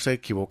Multivac no se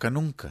equivoca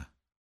nunca.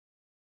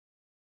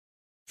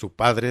 Su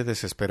padre,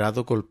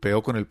 desesperado,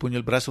 golpeó con el puño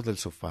el brazo del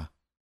sofá.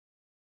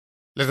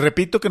 Les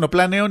repito que no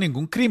planeo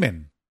ningún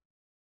crimen.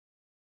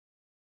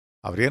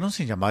 Abrieron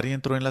sin llamar y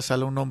entró en la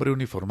sala un hombre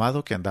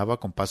uniformado que andaba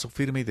con paso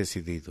firme y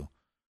decidido.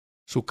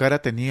 Su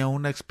cara tenía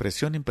una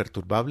expresión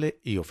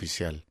imperturbable y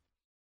oficial.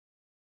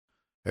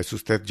 ¿Es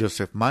usted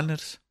Joseph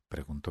Manners?,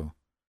 preguntó.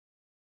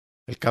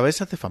 El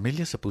cabeza de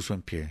familia se puso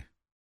en pie.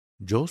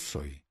 Yo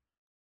soy.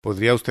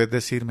 ¿Podría usted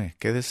decirme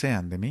qué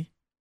desean de mí?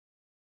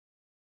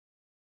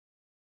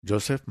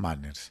 Joseph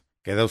Manners,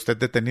 queda usted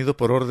detenido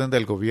por orden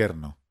del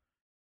gobierno.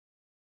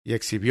 Y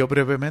exhibió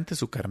brevemente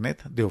su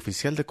carnet de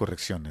oficial de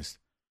correcciones.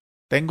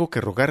 Tengo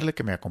que rogarle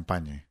que me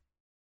acompañe.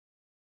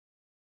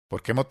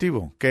 ¿Por qué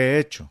motivo? ¿Qué he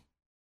hecho?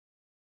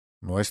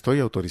 No estoy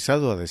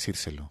autorizado a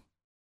decírselo.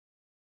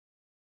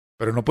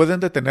 Pero no pueden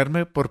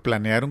detenerme por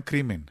planear un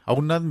crimen,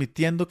 aun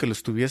admitiendo que lo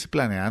estuviese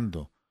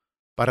planeando.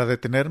 Para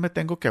detenerme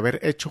tengo que haber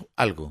hecho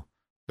algo.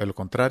 De lo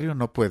contrario,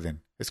 no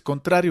pueden. Es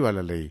contrario a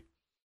la ley.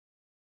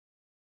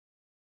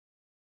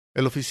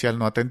 El oficial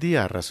no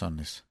atendía a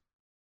razones.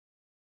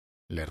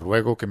 Le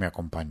ruego que me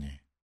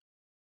acompañe.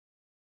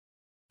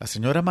 La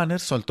señora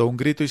Manners soltó un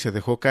grito y se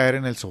dejó caer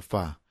en el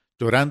sofá,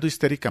 llorando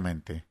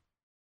histéricamente.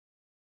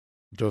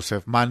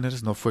 Joseph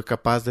Manners no fue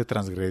capaz de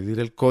transgredir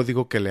el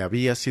código que le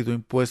había sido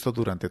impuesto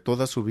durante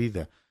toda su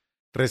vida,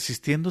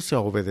 resistiéndose a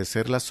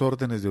obedecer las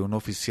órdenes de un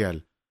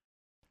oficial,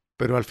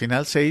 pero al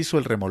final se hizo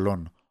el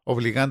remolón,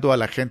 obligando a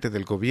la gente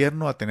del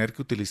gobierno a tener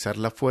que utilizar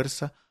la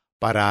fuerza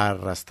para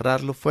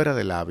arrastrarlo fuera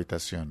de la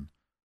habitación.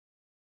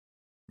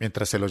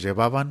 Mientras se lo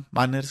llevaban,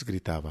 Manners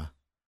gritaba: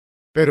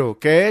 «¿Pero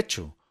qué he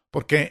hecho?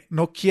 ¿Por qué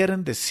no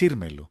quieren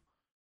decírmelo?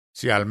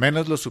 Si al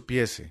menos lo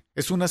supiese,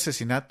 ¿es un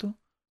asesinato?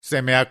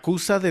 ¿Se me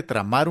acusa de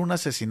tramar un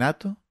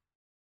asesinato?»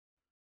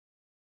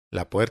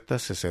 La puerta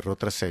se cerró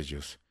tras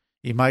ellos,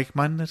 y Mike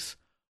Manners,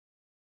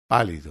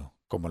 pálido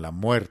como la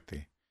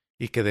muerte,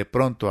 y que de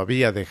pronto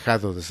había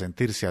dejado de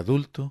sentirse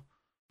adulto,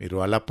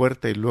 miró a la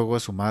puerta y luego a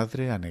su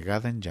madre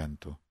anegada en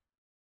llanto.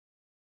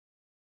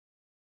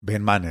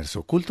 Ben Manners,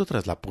 oculto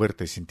tras la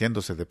puerta y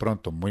sintiéndose de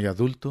pronto muy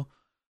adulto,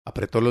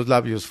 apretó los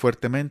labios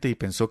fuertemente y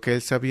pensó que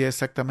él sabía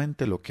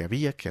exactamente lo que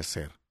había que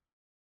hacer.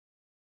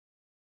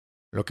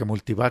 Lo que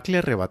Multivac le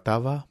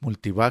arrebataba,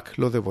 Multivac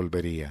lo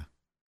devolvería.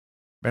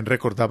 Ben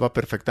recordaba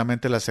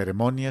perfectamente las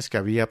ceremonias que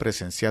había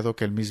presenciado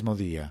aquel mismo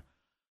día.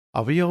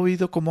 Había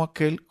oído cómo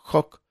aquel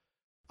Hawk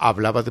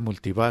hablaba de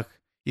Multivac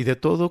y de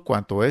todo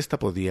cuanto ésta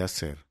podía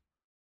hacer.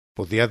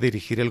 Podía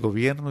dirigir el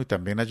gobierno y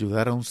también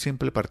ayudar a un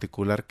simple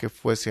particular que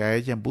fuese a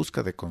ella en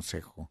busca de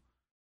consejo.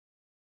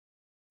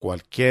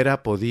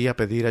 Cualquiera podía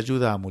pedir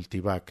ayuda a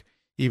Multivac,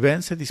 y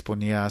Ben se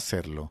disponía a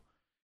hacerlo.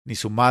 Ni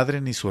su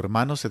madre ni su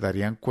hermano se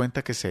darían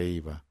cuenta que se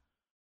iba.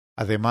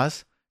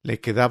 Además, le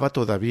quedaba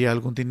todavía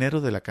algún dinero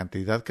de la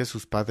cantidad que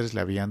sus padres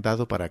le habían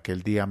dado para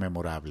aquel día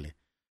memorable.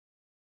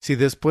 Si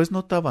después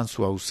notaban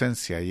su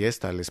ausencia y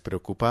ésta les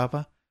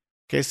preocupaba,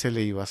 ¿qué se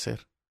le iba a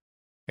hacer?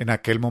 En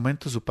aquel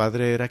momento su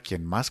padre era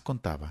quien más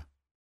contaba.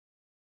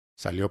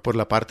 Salió por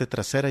la parte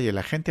trasera y el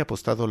agente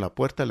apostado a la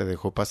puerta le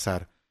dejó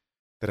pasar,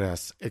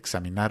 tras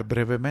examinar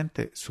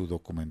brevemente su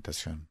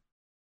documentación.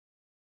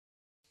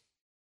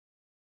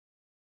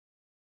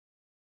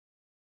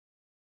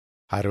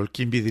 Harold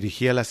Quimby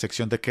dirigía la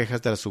sección de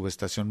quejas de la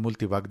subestación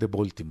Multivac de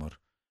Baltimore.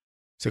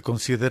 Se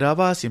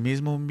consideraba a sí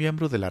mismo un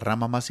miembro de la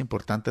rama más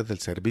importante del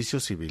servicio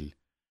civil.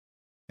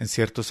 En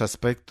ciertos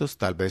aspectos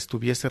tal vez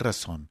tuviese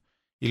razón,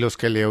 y los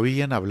que le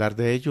oían hablar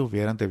de ello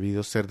hubieran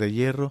debido ser de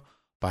hierro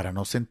para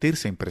no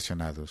sentirse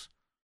impresionados.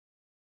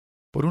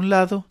 Por un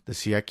lado,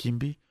 decía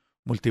Quimby,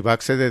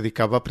 Multivac se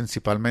dedicaba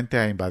principalmente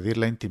a invadir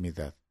la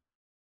intimidad.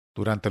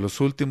 Durante los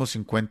últimos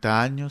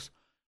 50 años,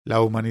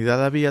 la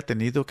humanidad había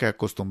tenido que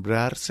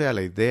acostumbrarse a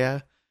la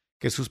idea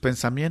que sus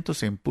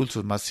pensamientos e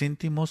impulsos más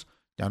íntimos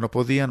ya no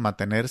podían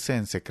mantenerse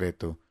en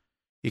secreto,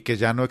 y que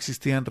ya no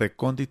existían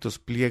recónditos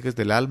pliegues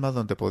del alma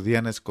donde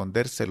podían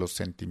esconderse los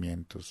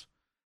sentimientos.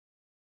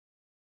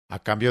 A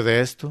cambio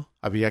de esto,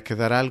 había que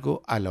dar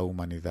algo a la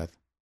humanidad.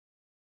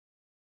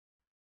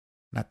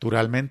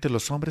 Naturalmente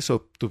los hombres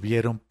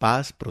obtuvieron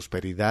paz,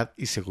 prosperidad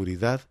y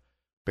seguridad,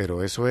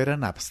 pero eso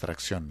eran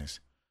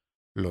abstracciones.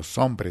 Los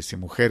hombres y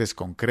mujeres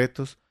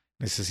concretos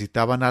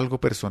necesitaban algo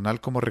personal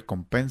como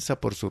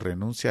recompensa por su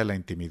renuncia a la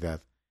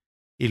intimidad,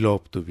 y lo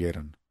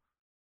obtuvieron.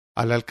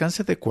 Al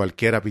alcance de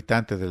cualquier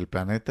habitante del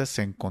planeta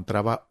se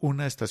encontraba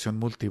una estación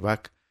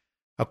Multivac,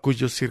 a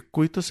cuyos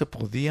circuitos se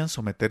podían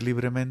someter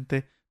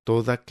libremente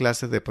toda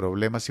clase de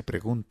problemas y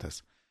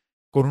preguntas,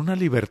 con una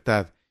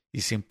libertad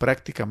y sin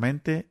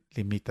prácticamente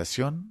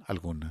limitación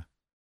alguna.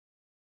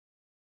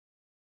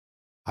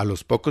 A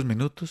los pocos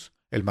minutos,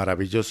 el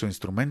maravilloso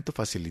instrumento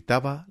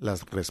facilitaba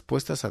las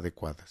respuestas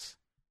adecuadas.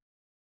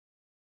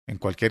 En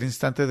cualquier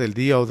instante del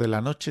día o de la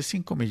noche,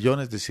 5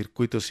 millones de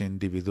circuitos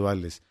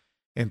individuales,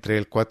 entre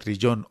el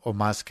 4 o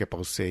más que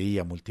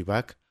poseía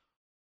Multivac,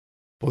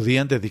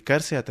 podían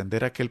dedicarse a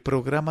atender aquel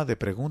programa de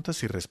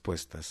preguntas y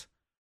respuestas.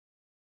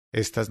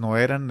 Estas no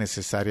eran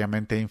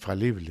necesariamente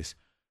infalibles,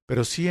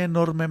 pero sí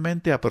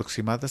enormemente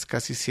aproximadas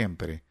casi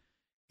siempre,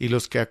 y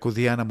los que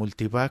acudían a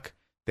Multivac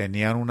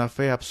tenían una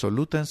fe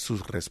absoluta en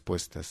sus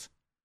respuestas.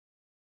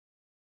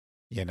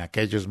 Y en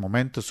aquellos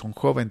momentos un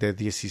joven de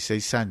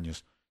 16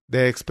 años,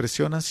 de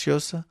expresión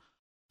ansiosa,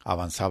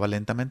 avanzaba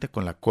lentamente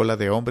con la cola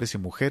de hombres y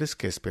mujeres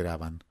que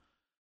esperaban.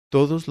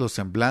 Todos los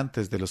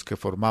semblantes de los que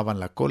formaban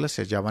la cola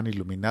se hallaban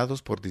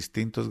iluminados por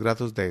distintos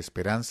grados de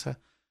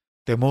esperanza,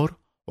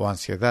 temor o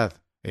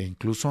ansiedad, e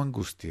incluso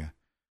angustia,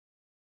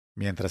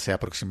 mientras se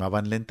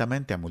aproximaban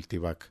lentamente a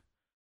Multivac.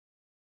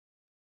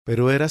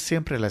 Pero era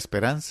siempre la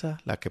esperanza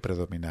la que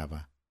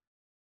predominaba.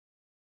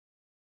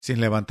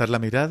 Sin levantar la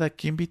mirada,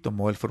 Quimby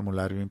tomó el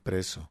formulario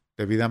impreso,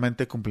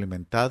 debidamente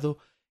cumplimentado,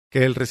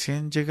 que el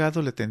recién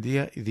llegado le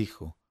tendía y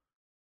dijo: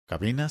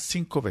 «Cabina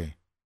 5B».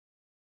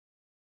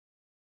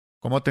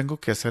 «¿Cómo tengo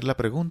que hacer la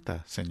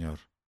pregunta, señor?».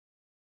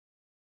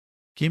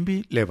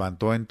 Quimby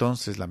levantó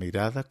entonces la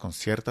mirada con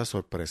cierta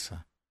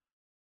sorpresa.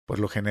 Por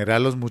lo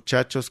general los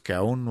muchachos que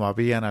aún no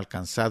habían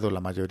alcanzado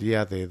la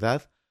mayoría de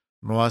edad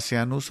no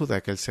hacían uso de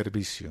aquel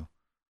servicio.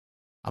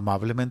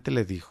 Amablemente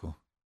le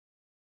dijo: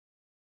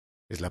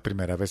 «¿Es la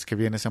primera vez que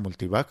vienes a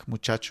Multivac,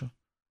 muchacho?».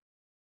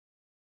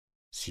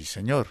 «Sí,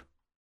 señor».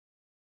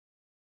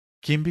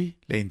 Quimby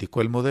le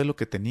indicó el modelo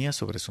que tenía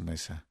sobre su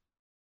mesa.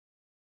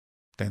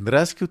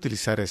 «Tendrás que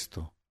utilizar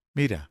esto.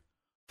 Mira,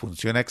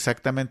 funciona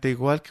exactamente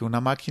igual que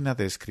una máquina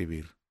de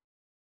escribir.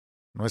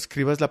 No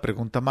escribas la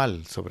pregunta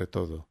mal, sobre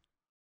todo.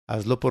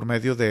 Hazlo por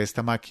medio de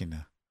esta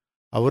máquina.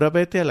 Ahora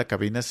vete a la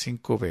cabina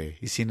 5B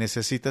y si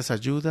necesitas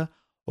ayuda,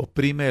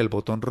 oprime el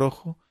botón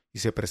rojo y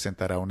se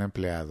presentará un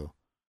empleado.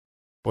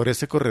 Por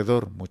ese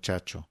corredor,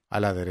 muchacho, a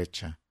la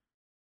derecha».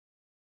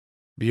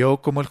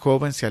 Vio cómo el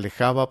joven se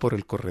alejaba por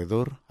el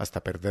corredor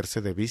hasta perderse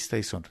de vista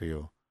y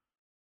sonrió.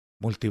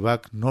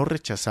 Multivac no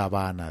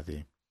rechazaba a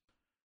nadie.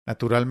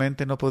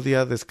 Naturalmente no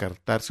podía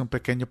descartarse un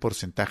pequeño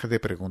porcentaje de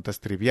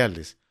preguntas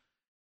triviales,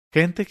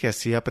 gente que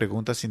hacía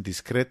preguntas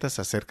indiscretas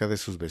acerca de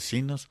sus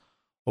vecinos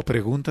o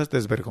preguntas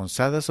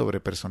desvergonzadas sobre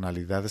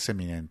personalidades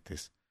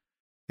eminentes,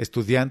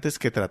 estudiantes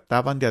que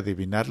trataban de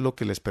adivinar lo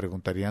que les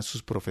preguntarían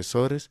sus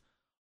profesores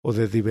o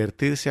de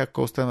divertirse a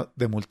costa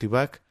de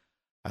Multivac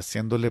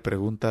haciéndole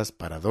preguntas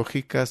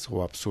paradójicas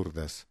o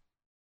absurdas.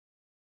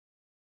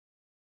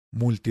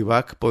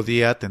 Multivac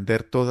podía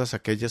atender todas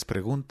aquellas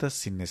preguntas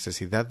sin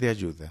necesidad de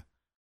ayuda.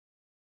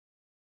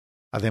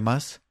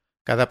 Además,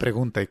 cada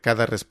pregunta y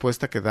cada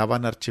respuesta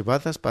quedaban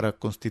archivadas para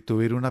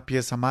constituir una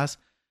pieza más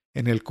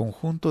en el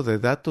conjunto de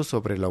datos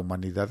sobre la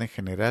humanidad en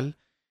general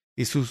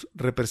y sus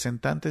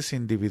representantes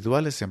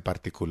individuales en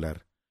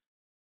particular.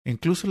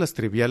 Incluso las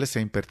triviales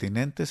e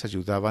impertinentes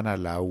ayudaban a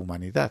la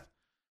humanidad,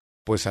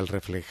 pues al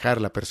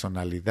reflejar la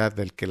personalidad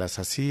del que las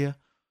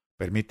hacía,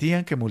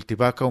 permitían que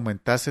Multivac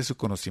aumentase su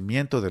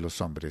conocimiento de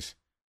los hombres.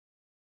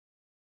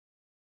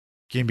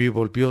 Quimby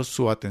volvió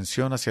su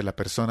atención hacia la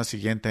persona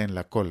siguiente en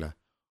la cola,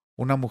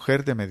 una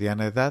mujer de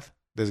mediana edad,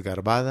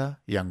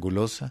 desgarbada y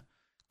angulosa,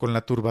 con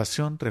la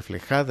turbación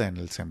reflejada en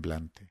el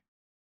semblante.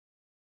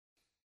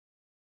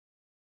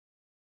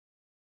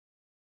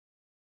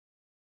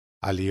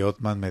 Ali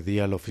Othman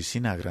medía la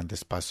oficina a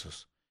grandes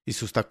pasos, y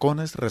sus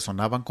tacones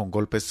resonaban con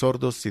golpes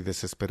sordos y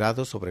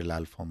desesperados sobre la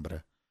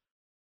alfombra.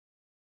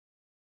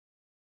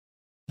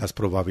 Las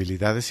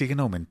probabilidades siguen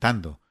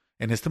aumentando.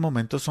 En este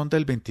momento son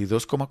del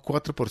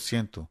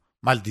 22,4%.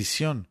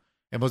 ¡Maldición!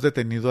 Hemos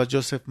detenido a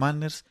Joseph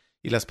Manners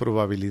y las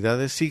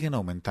probabilidades siguen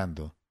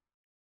aumentando.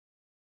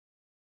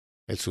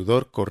 El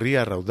sudor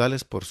corría a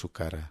raudales por su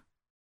cara.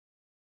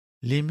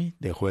 Limmy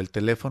dejó el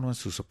teléfono en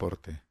su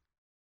soporte.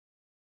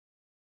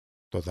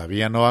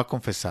 Todavía no ha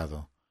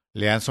confesado.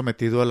 Le han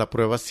sometido a la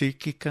prueba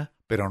psíquica,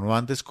 pero no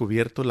han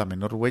descubierto la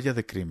menor huella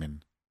de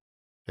crimen.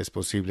 Es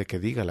posible que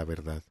diga la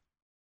verdad.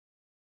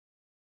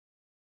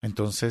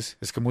 —¿Entonces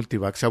es que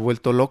Multivac se ha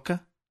vuelto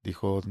loca?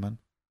 —dijo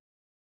Othman.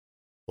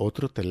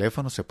 Otro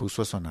teléfono se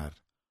puso a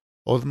sonar.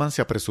 Othman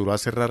se apresuró a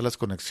cerrar las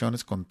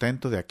conexiones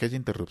contento de aquella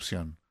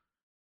interrupción.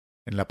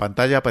 En la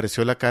pantalla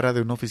apareció la cara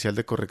de un oficial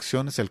de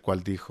correcciones, el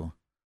cual dijo: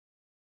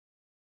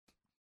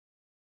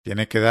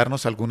 —¿Tiene que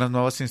darnos algunas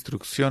nuevas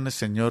instrucciones,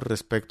 señor,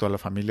 respecto a la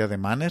familia de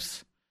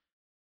Manners?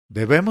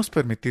 ¿Debemos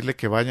permitirle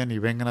que vayan y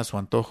vengan a su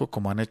antojo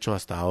como han hecho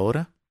hasta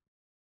ahora?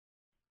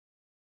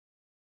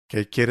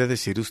 ¿Qué quiere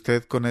decir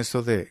usted con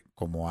eso de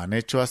como han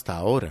hecho hasta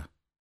ahora?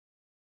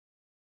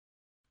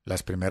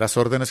 Las primeras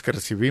órdenes que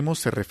recibimos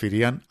se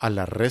referían al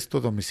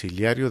arresto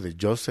domiciliario de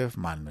Joseph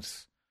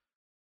Manners.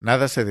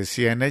 Nada se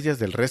decía en ellas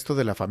del resto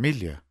de la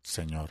familia,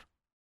 señor.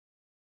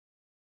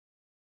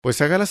 Pues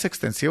hágalas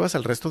extensivas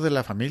al resto de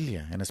la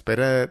familia, en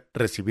espera de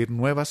recibir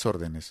nuevas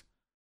órdenes.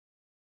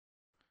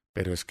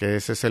 Pero es que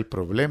ese es el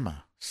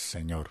problema,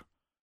 señor.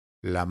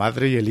 La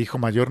madre y el hijo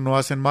mayor no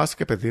hacen más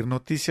que pedir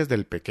noticias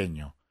del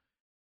pequeño.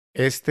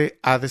 Este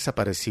ha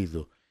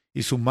desaparecido,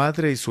 y su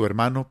madre y su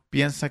hermano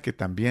piensan que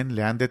también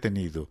le han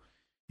detenido,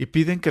 y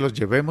piden que los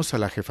llevemos a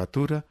la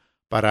jefatura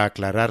para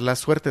aclarar la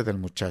suerte del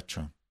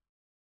muchacho.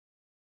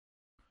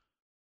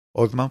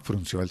 Othman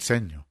frunció el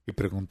ceño y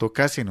preguntó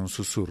casi en un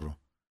susurro: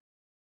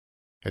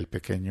 —¿El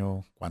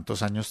pequeño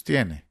cuántos años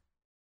tiene?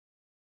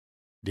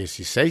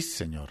 16,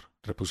 señor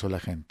 —repuso el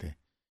agente.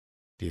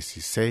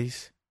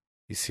 16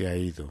 y se ha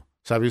ido.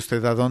 ¿Sabe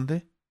usted a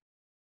dónde?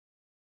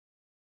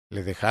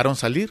 Le dejaron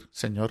salir,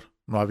 señor.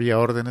 No había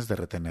órdenes de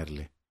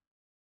retenerle.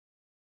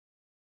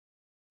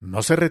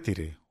 No se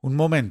retire. Un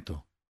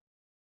momento.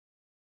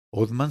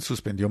 Othman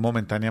suspendió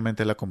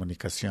momentáneamente la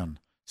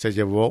comunicación. Se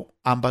llevó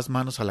ambas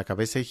manos a la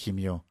cabeza y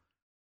gimió: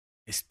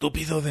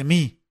 —¡Estúpido de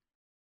mí!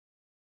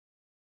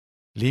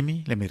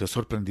 Limmy le miró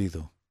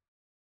sorprendido.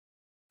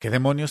 —¿Qué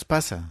demonios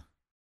pasa?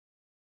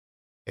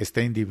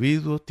 Este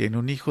individuo tiene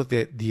un hijo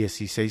de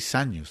 16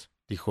 años,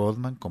 dijo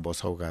Othman con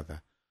voz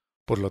ahogada.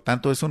 Por lo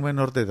tanto es un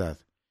menor de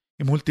edad,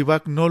 y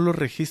Multivac no lo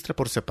registra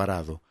por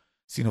separado,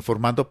 sino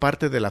formando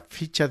parte de la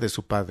ficha de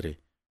su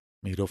padre.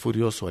 Miró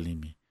furioso a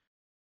Limmy.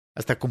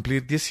 Hasta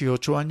cumplir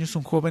 18 años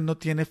un joven no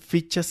tiene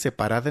ficha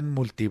separada en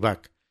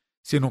Multivac,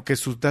 sino que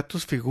sus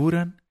datos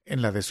figuran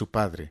en la de su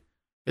padre.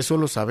 Eso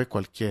lo sabe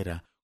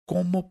cualquiera.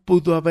 ¿Cómo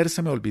pudo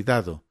habérseme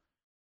olvidado?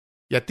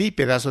 Y a ti,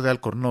 pedazo de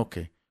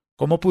alcornoque,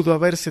 ¿cómo pudo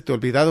habérsete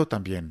olvidado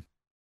también?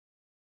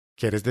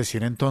 ¿Quieres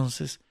decir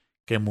entonces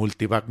que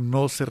Multivac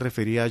no se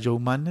refería a Joe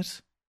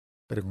Manners?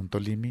 Preguntó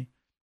Limmy.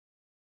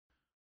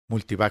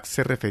 Multivac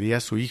se refería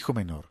a su hijo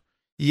menor,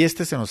 y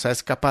éste se nos ha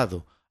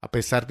escapado, a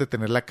pesar de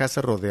tener la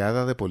casa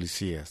rodeada de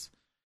policías.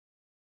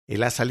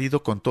 Él ha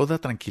salido con toda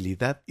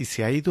tranquilidad y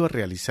se ha ido a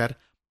realizar,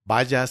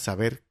 vaya a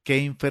saber qué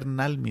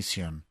infernal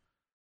misión.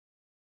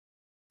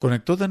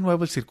 Conectó de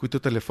nuevo el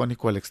circuito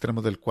telefónico al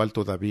extremo del cual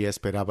todavía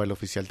esperaba el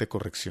oficial de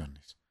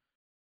correcciones.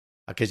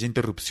 Aquella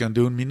interrupción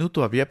de 1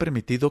 minuto había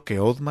permitido que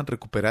Othman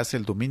recuperase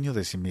el dominio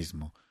de sí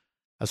mismo,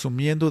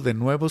 asumiendo de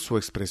nuevo su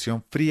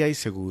expresión fría y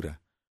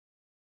segura.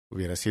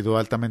 Hubiera sido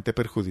altamente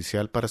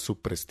perjudicial para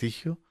su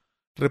prestigio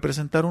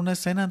representar una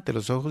escena ante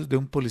los ojos de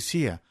un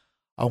policía,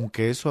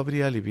 aunque eso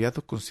habría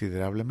aliviado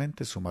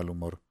considerablemente su mal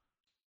humor.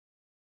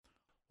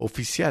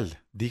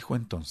 —Oficial —dijo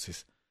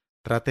entonces—,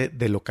 trate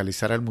de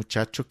localizar al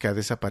muchacho que ha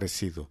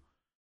desaparecido.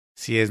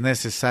 Si es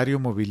necesario,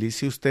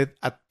 movilice usted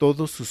a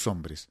todos sus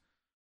hombres.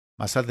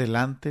 Más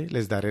adelante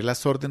les daré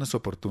las órdenes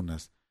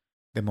oportunas.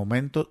 De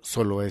momento,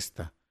 solo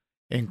esta: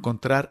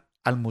 encontrar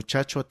al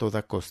muchacho a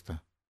toda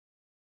costa.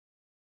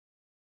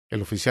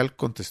 El oficial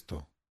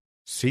contestó: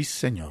 —Sí,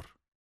 señor.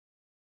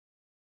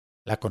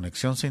 La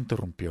conexión se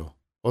interrumpió.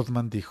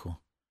 Othman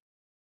dijo: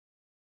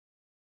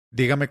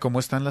 —Dígame cómo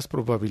están las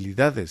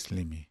probabilidades,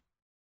 Limmy.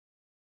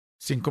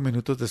 5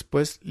 minutos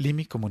después,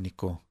 Limmy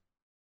comunicó: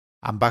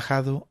 han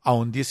bajado a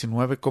un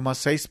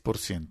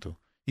 19,6%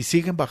 y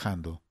siguen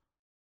bajando.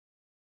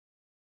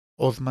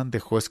 Othman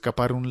dejó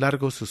escapar un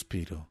largo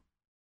suspiro.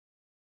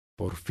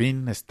 Por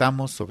fin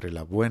estamos sobre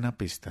la buena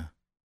pista.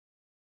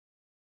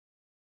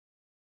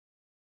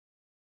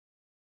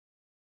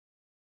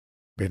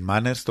 Ben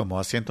Manners tomó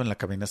asiento en la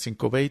cabina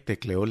 5B y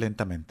tecleó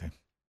lentamente.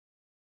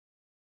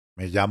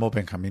 Me llamo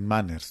Benjamin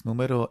Manners,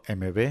 número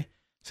MB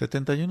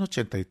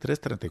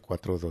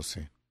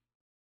 7183-3412.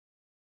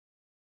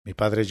 Mi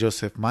padre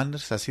Joseph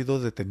Manners ha sido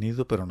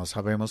detenido, pero no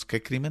sabemos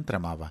qué crimen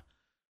tramaba.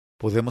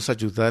 ¿Podemos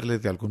ayudarle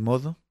de algún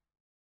modo?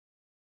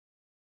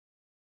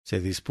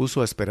 Se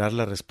dispuso a esperar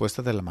la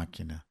respuesta de la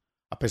máquina.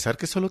 A pesar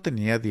que solo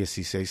tenía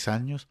 16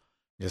 años,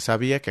 ya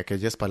sabía que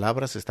aquellas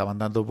palabras estaban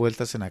dando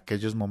vueltas en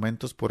aquellos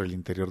momentos por el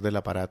interior del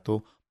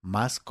aparato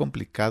más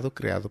complicado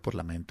creado por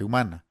la mente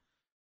humana.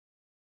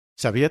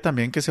 Sabía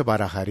también que se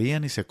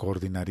barajarían y se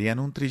coordinarían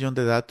un trillón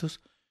de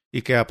datos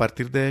y que a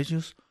partir de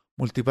ellos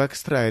Multivac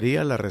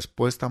extraería la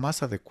respuesta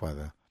más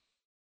adecuada.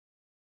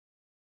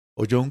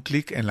 Oyó un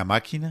clic en la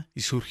máquina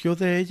y surgió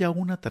de ella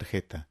una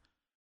tarjeta.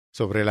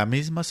 Sobre la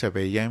misma se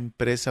veía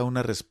impresa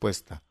una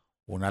respuesta,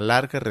 una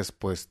larga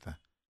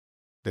respuesta.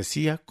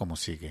 Decía como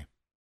sigue: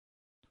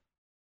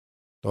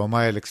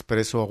 Toma el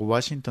expreso a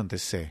Washington,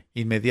 D.C.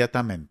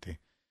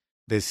 inmediatamente.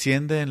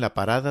 Desciende en la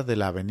parada de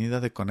la avenida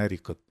de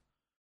Connecticut.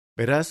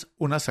 Verás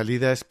una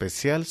salida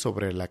especial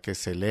sobre la que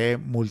se lee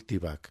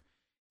Multivac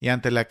y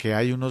ante la que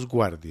hay unos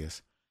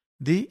guardias.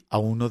 Di a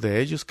uno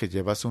de ellos que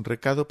llevas un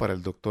recado para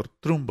el doctor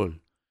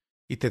Trumbull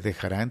y te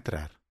dejará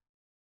entrar.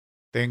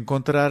 Te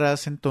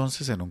encontrarás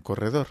entonces en un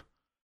corredor.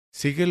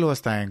 Síguelo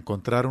hasta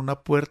encontrar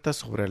una puerta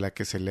sobre la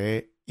que se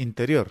lee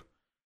Interior.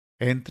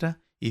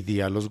 Entra y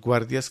di a los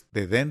guardias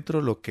de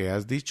dentro lo que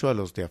has dicho a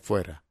los de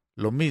afuera.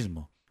 Lo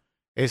mismo.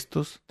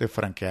 Estos te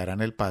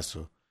franquearán el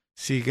paso.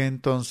 Sigue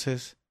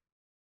entonces.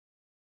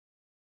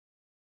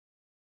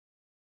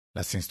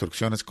 Las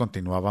instrucciones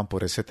continuaban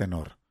por ese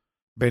tenor.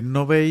 Ben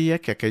no veía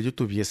que aquello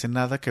tuviese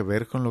nada que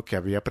ver con lo que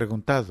había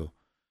preguntado,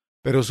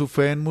 pero su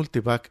fe en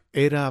Multivac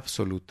era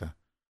absoluta.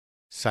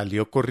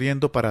 Salió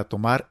corriendo para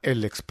tomar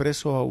el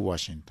expreso a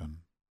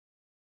Washington.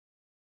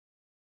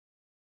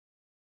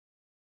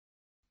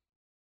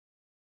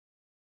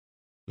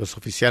 Los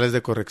oficiales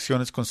de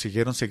correcciones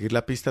consiguieron seguir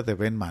la pista de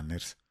Ben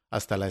Manners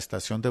hasta la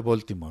estación de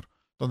Baltimore,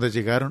 donde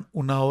llegaron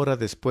una hora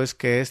después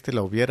que éste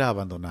la hubiera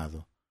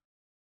abandonado.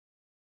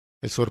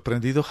 El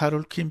sorprendido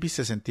Harold Quimby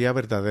se sentía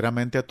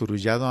verdaderamente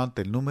aturullado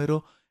ante el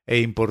número e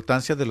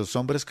importancia de los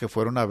hombres que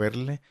fueron a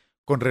verle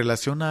con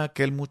relación a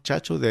aquel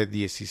muchacho de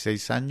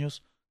 16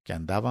 años que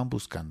andaban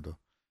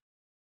buscando.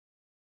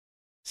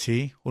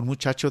 Sí, un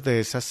muchacho de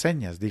esas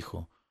señas,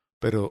 dijo,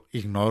 pero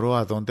ignoro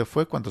a dónde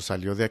fue cuando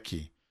salió de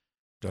aquí.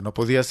 Yo no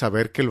podía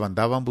saber que lo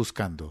andaban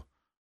buscando.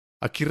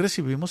 Aquí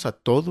recibimos a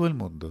todo el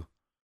mundo.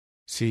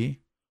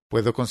 Sí,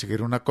 puedo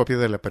conseguir una copia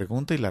de la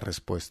pregunta y la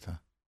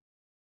respuesta.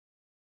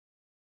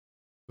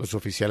 Los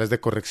oficiales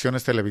de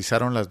correcciones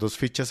televisaron las dos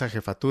fichas a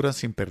jefatura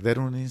sin perder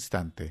un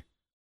instante.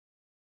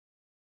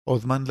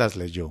 Othman las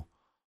leyó,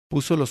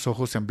 puso los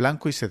ojos en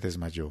blanco y se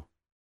desmayó.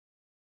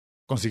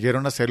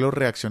 Consiguieron hacerlo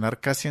reaccionar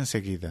casi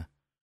enseguida.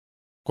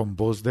 Con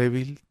voz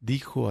débil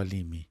dijo a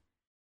Limi: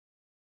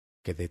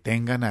 que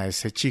detengan a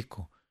ese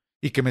chico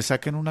y que me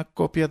saquen una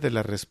copia de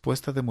la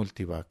respuesta de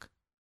Multivac.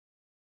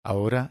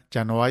 Ahora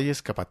ya no hay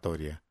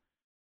escapatoria.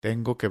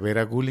 Tengo que ver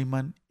a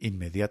Gulliman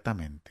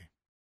inmediatamente.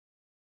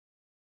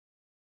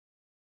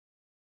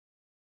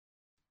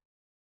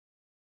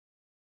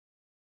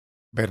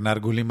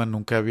 Bernard Gulliman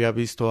nunca había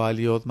visto a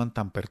Ali Othman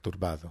tan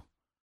perturbado.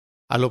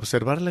 Al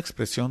observar la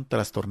expresión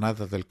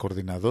trastornada del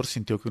coordinador,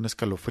 sintió que un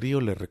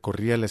escalofrío le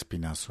recorría el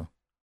espinazo.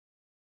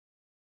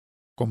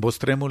 Con voz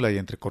trémula y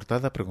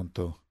entrecortada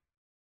preguntó: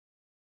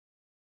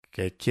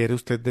 ¿Qué quiere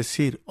usted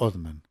decir,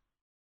 Othman?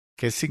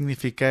 ¿Qué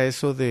significa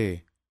eso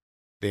de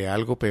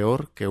algo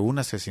peor que un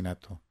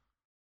asesinato?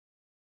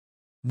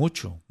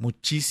 Mucho,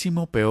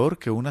 muchísimo peor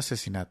que un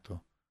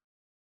asesinato.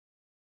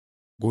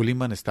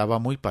 Gulliman estaba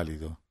muy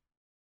pálido.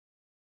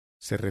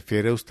 ¿Se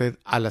refiere usted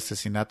al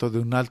asesinato de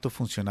un alto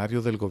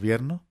funcionario del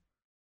gobierno?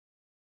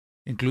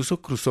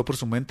 Incluso cruzó por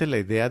su mente la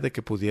idea de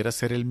que pudiera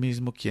ser él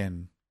mismo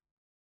quien.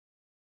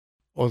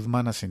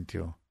 Othman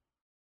asintió.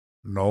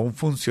 No un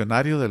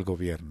funcionario del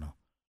gobierno.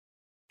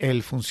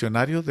 El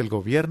funcionario del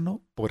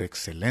gobierno por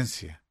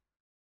excelencia.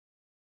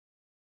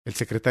 ¿El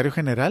secretario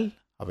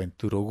general?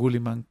 Aventuró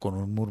Gulliman con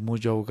un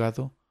murmullo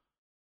ahogado.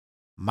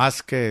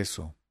 Más que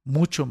eso,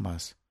 mucho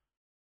más.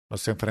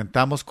 Nos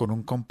enfrentamos con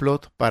un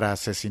complot para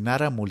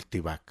asesinar a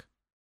Multivac.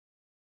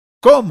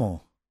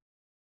 ¿Cómo?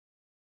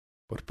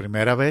 Por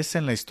primera vez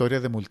en la historia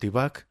de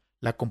Multivac,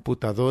 la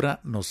computadora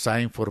nos ha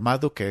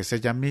informado que es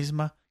ella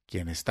misma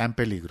quien está en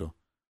peligro.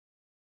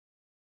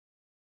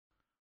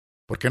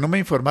 ¿Por qué no me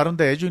informaron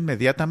de ello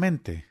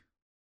inmediatamente?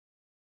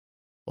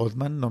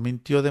 Othman no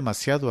mintió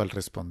demasiado al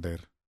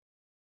responder.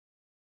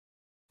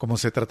 Como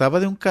se trataba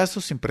de un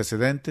caso sin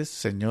precedentes,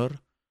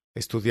 señor,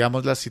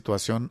 estudiamos la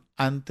situación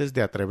antes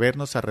de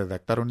atrevernos a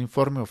redactar un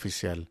informe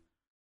oficial.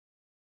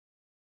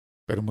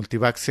 Pero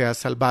Multivac se ha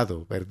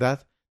salvado,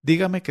 ¿verdad?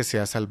 Dígame que se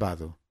ha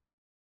salvado.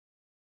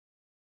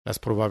 Las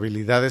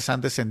probabilidades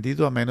han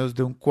descendido a menos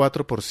de un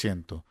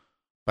 4%.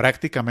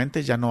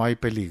 Prácticamente ya no hay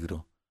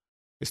peligro.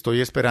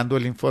 Estoy esperando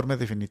el informe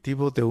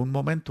definitivo de un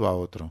momento a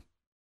otro.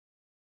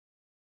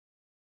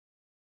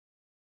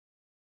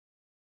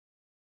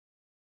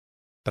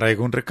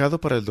 Traigo un recado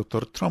para el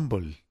doctor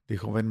Trumbull,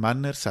 dijo Ben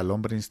Manners al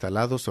hombre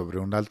instalado sobre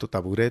un alto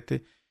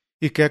taburete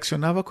y que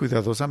accionaba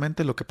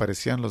cuidadosamente lo que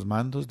parecían los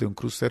mandos de un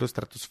crucero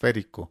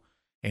estratosférico,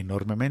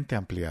 enormemente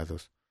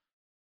ampliados.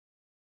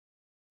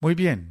 Muy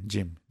bien,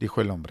 Jim,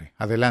 dijo el hombre.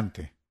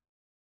 Adelante.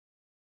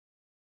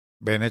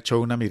 Ben echó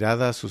una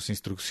mirada a sus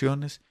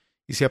instrucciones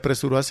y se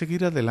apresuró a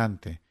seguir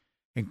adelante.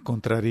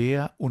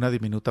 Encontraría una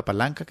diminuta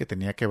palanca que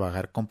tenía que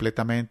bajar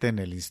completamente en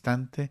el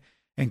instante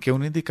en que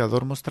un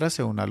indicador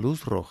mostrase una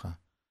luz roja.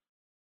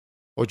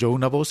 Oyó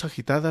una voz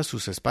agitada a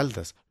sus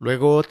espaldas,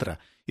 luego otra,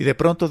 y de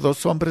pronto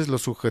dos hombres lo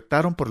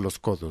sujetaron por los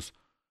codos.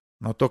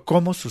 Notó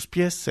cómo sus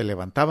pies se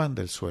levantaban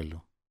del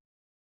suelo.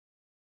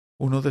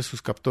 Uno de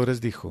sus captores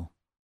dijo: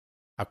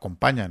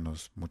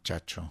 «Acompáñanos,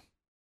 muchacho».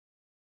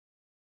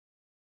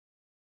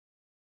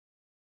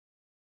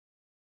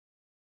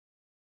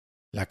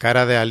 La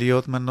cara de Ali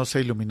Othman no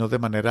se iluminó de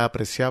manera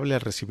apreciable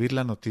al recibir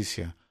la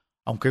noticia,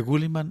 aunque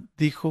Gulliman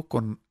dijo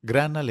con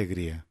gran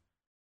alegría: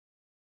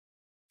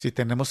 «Si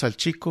tenemos al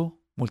chico,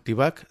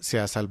 Multivac se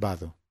ha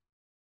salvado».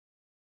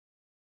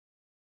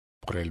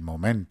 Por el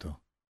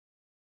momento.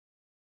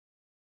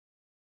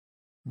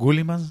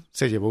 Gulliman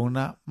se llevó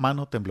una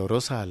mano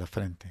temblorosa a la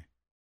frente.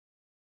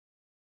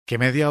 ¿Qué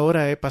media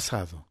hora he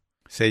pasado?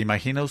 ¿Se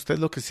imagina usted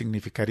lo que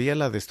significaría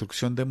la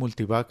destrucción de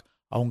Multivac,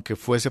 aunque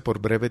fuese por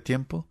breve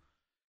tiempo?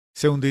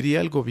 Se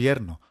hundiría el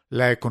gobierno,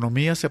 la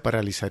economía se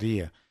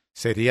paralizaría,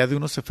 sería de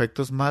unos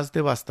efectos más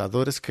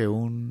devastadores que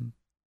un...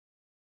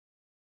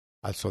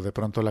 Alzó de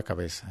pronto la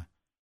cabeza.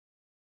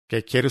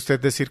 ¿Qué quiere usted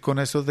decir con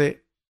eso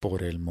de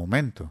por el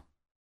momento?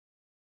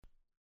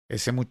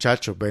 Ese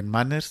muchacho, Ben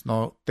Manners,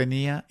 no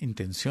tenía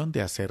intención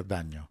de hacer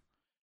daño.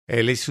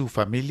 Él y su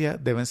familia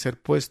deben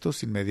ser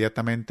puestos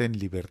inmediatamente en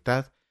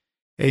libertad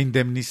e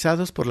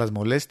indemnizados por las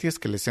molestias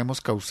que les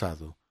hemos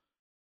causado.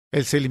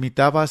 Él se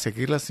limitaba a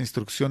seguir las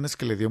instrucciones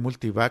que le dio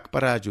Multivac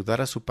para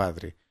ayudar a su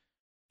padre,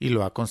 y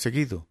lo ha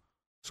conseguido.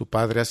 Su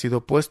padre ha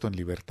sido puesto en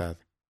libertad.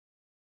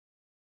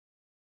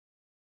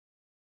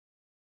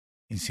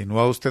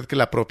 ¿Insinúa usted que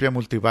la propia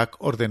Multivac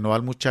ordenó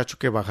al muchacho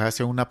que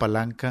bajase una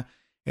palanca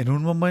en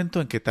un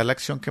momento en que tal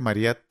acción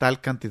quemaría tal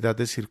cantidad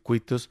de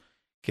circuitos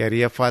que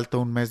haría falta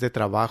un mes de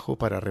trabajo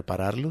para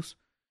repararlos?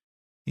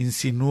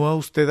 ¿Insinúa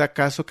usted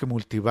acaso que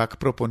Multivac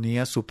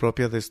proponía su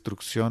propia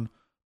destrucción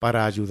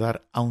para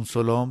ayudar a un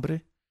solo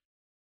hombre?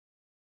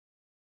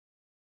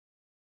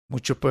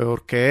 Mucho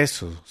peor que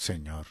eso,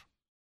 señor.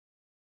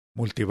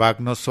 Multivac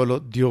no solo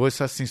dio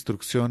esas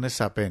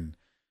instrucciones a Ben,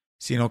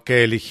 sino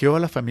que eligió a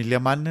la familia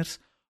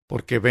Manners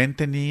porque Ben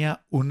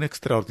tenía un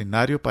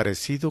extraordinario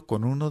parecido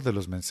con uno de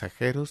los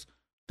mensajeros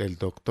del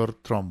doctor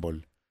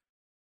Trumbull,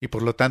 y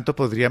por lo tanto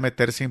podría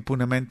meterse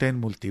impunemente en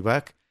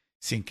Multivac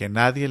sin que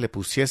nadie le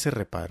pusiese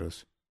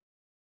reparos.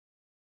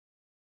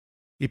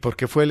 ¿Y por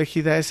qué fue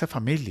elegida esa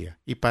familia?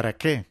 ¿Y para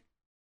qué?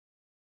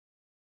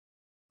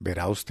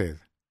 Verá usted.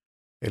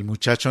 El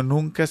muchacho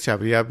nunca se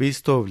habría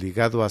visto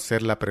obligado a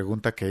hacer la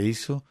pregunta que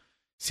hizo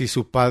si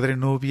su padre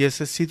no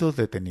hubiese sido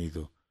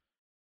detenido.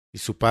 Y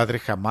su padre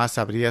jamás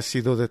habría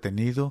sido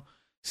detenido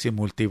si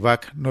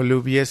Multivac no le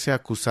hubiese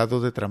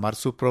acusado de tramar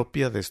su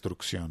propia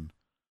destrucción.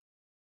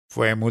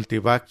 Fue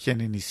Multivac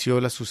quien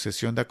inició la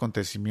sucesión de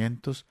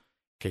acontecimientos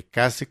que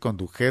casi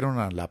condujeron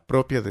a la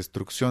propia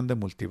destrucción de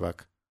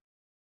Multivac.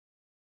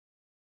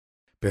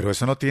 Pero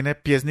eso no tiene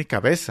pies ni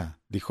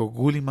cabeza, dijo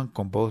Gulliman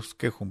con voz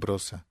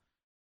quejumbrosa.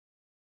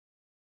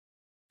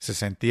 Se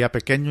sentía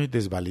pequeño y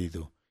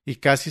desvalido, y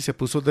casi se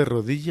puso de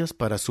rodillas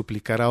para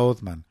suplicar a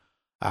Othman,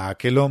 a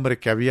aquel hombre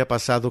que había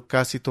pasado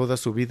casi toda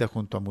su vida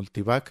junto a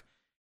Multivac,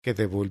 que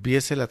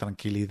devolviese la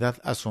tranquilidad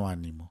a su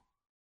ánimo.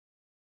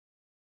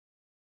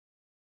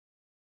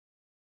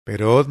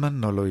 Pero Othman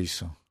no lo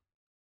hizo.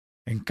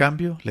 En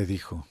cambio, le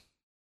dijo: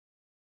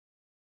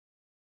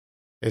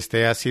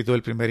 «Este ha sido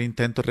el primer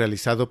intento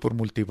realizado por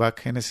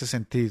Multivac en ese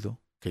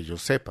sentido, que yo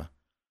sepa.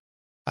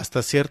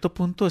 Hasta cierto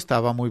punto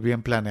estaba muy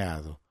bien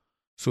planeado.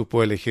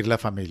 Supo elegir la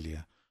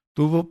familia.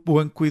 Tuvo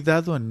buen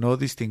cuidado en no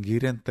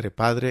distinguir entre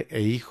padre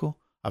e hijo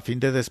a fin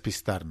de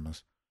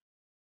despistarnos.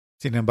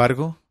 Sin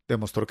embargo,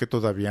 demostró que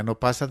todavía no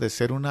pasa de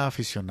ser una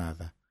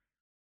aficionada.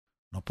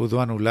 No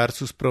pudo anular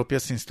sus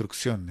propias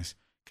instrucciones,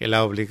 que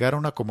la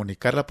obligaron a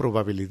comunicar la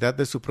probabilidad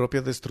de su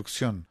propia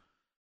destrucción,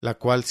 la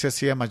cual se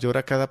hacía mayor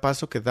a cada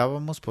paso que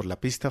dábamos por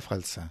la pista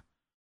falsa.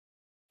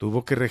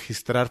 Tuvo que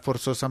registrar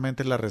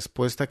forzosamente la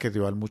respuesta que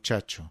dio al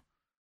muchacho.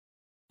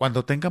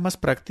 Cuando tenga más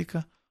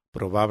práctica,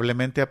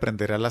 probablemente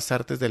aprenderá las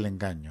artes del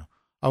engaño,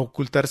 a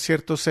ocultar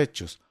ciertos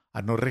hechos,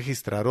 a no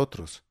registrar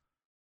otros.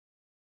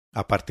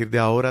 A partir de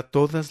ahora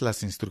todas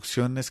las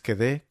instrucciones que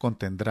dé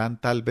contendrán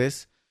tal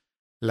vez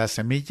las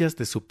semillas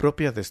de su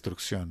propia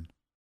destrucción.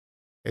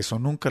 Eso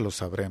nunca lo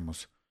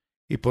sabremos,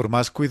 y por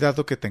más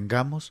cuidado que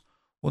tengamos,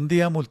 un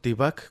día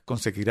Multivac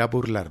conseguirá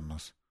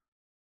burlarnos.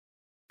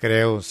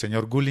 Creo,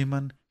 señor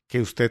Gulliman, que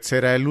usted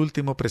será el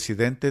último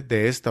presidente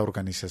de esta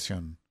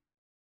organización.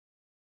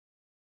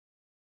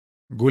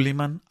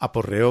 Gulliman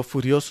aporreó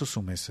furioso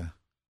su mesa.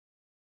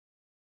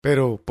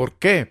 —¿Pero por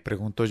qué?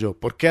 —preguntó yo.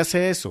 —¿Por qué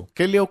hace eso?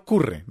 ¿Qué le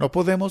ocurre? ¿No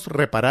podemos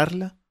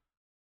repararla?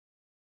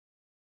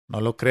 —No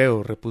lo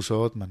creo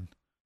 —repuso Othman,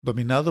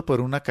 dominado por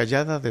una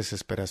callada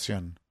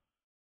desesperación.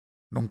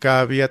 Nunca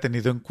había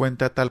tenido en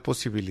cuenta tal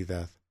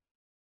posibilidad.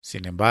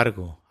 Sin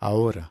embargo,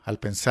 ahora, al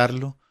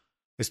pensarlo,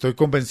 estoy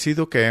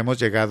convencido que hemos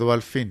llegado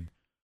al fin,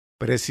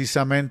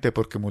 precisamente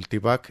porque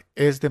Multivac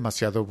es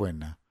demasiado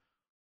buena.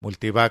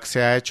 Multivac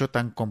se ha hecho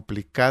tan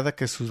complicada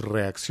que sus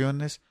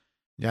reacciones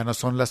ya no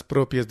son las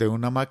propias de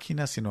una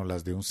máquina, sino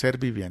las de un ser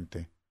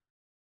viviente.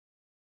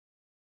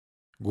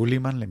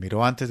 Gulliman le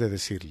miró antes de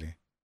decirle: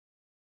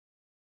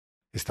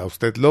 —Está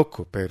usted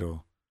loco,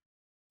 pero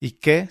 ¿y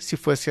qué si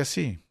fuese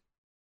así?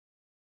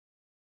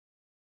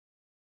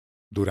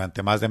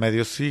 Durante más de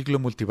medio siglo,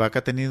 Multivac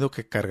ha tenido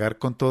que cargar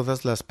con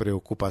todas las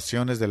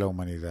preocupaciones de la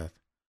humanidad.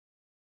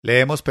 Le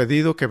hemos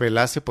pedido que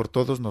velase por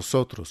todos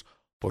nosotros,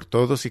 por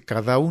todos y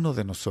cada uno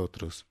de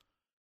nosotros.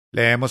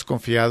 Le hemos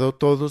confiado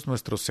todos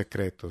nuestros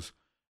secretos.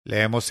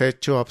 Le hemos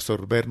hecho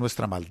absorber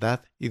nuestra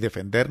maldad y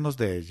defendernos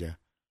de ella.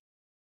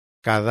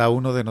 Cada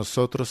uno de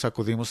nosotros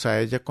acudimos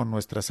a ella con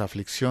nuestras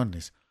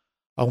aflicciones,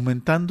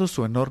 aumentando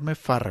su enorme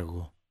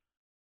fárrago.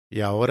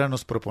 Y ahora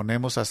nos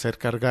proponemos hacer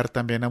cargar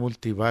también a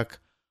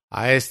Multivac,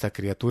 a esta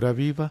criatura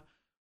viva,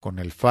 con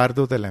el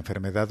fardo de la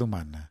enfermedad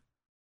humana.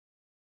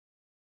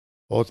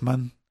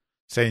 Othman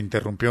se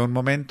interrumpió un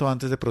momento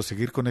antes de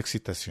proseguir con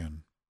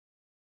excitación.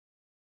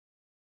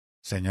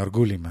 Señor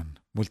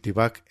Gulliman,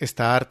 Multivac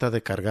está harta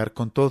de cargar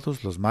con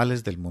todos los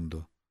males del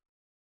mundo.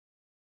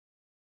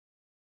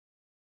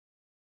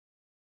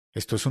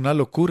 Esto es una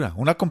locura,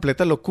 una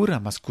completa locura,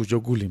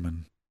 masculló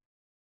Gulliman.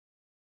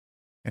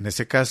 En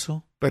ese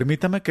caso,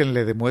 permítame que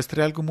le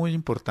demuestre algo muy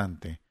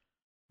importante.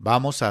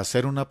 Vamos a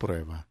hacer una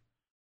prueba.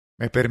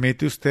 ¿Me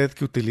permite usted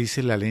que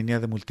utilice la línea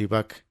de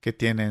Multivac que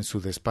tiene en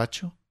su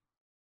despacho?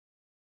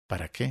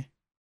 ¿Para qué?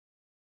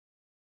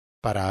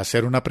 Para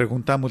hacer una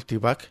pregunta a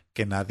Multivac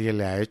que nadie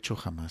le ha hecho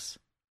jamás.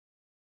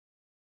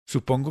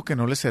 Supongo que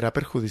no le será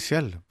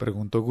perjudicial,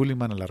 preguntó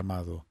Gulliman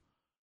alarmado.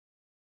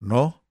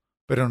 No,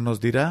 pero nos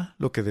dirá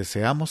lo que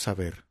deseamos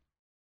saber.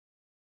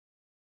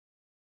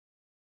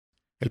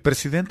 El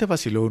presidente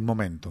vaciló un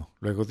momento,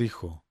 luego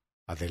dijo: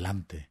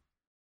 Adelante.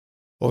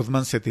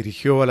 Othman se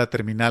dirigió a la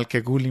terminal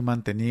que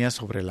Gulliman tenía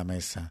sobre la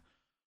mesa.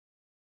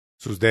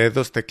 Sus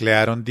dedos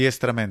teclearon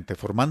diestramente,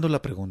 formando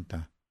la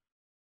pregunta.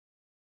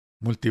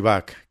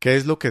 Multivac, ¿qué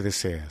es lo que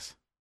deseas?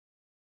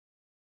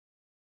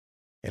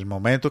 El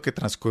momento que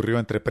transcurrió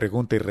entre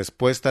pregunta y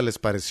respuesta les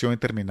pareció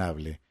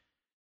interminable,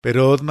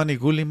 pero Othman y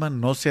Gulliman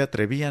no se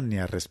atrevían ni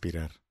a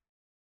respirar.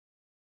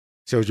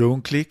 Se oyó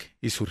un clic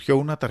y surgió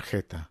una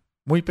tarjeta,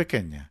 muy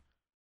pequeña.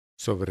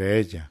 Sobre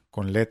ella,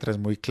 con letras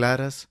muy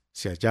claras,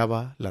 se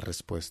hallaba la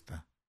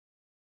respuesta.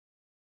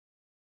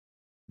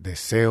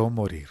 Deseo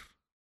morir.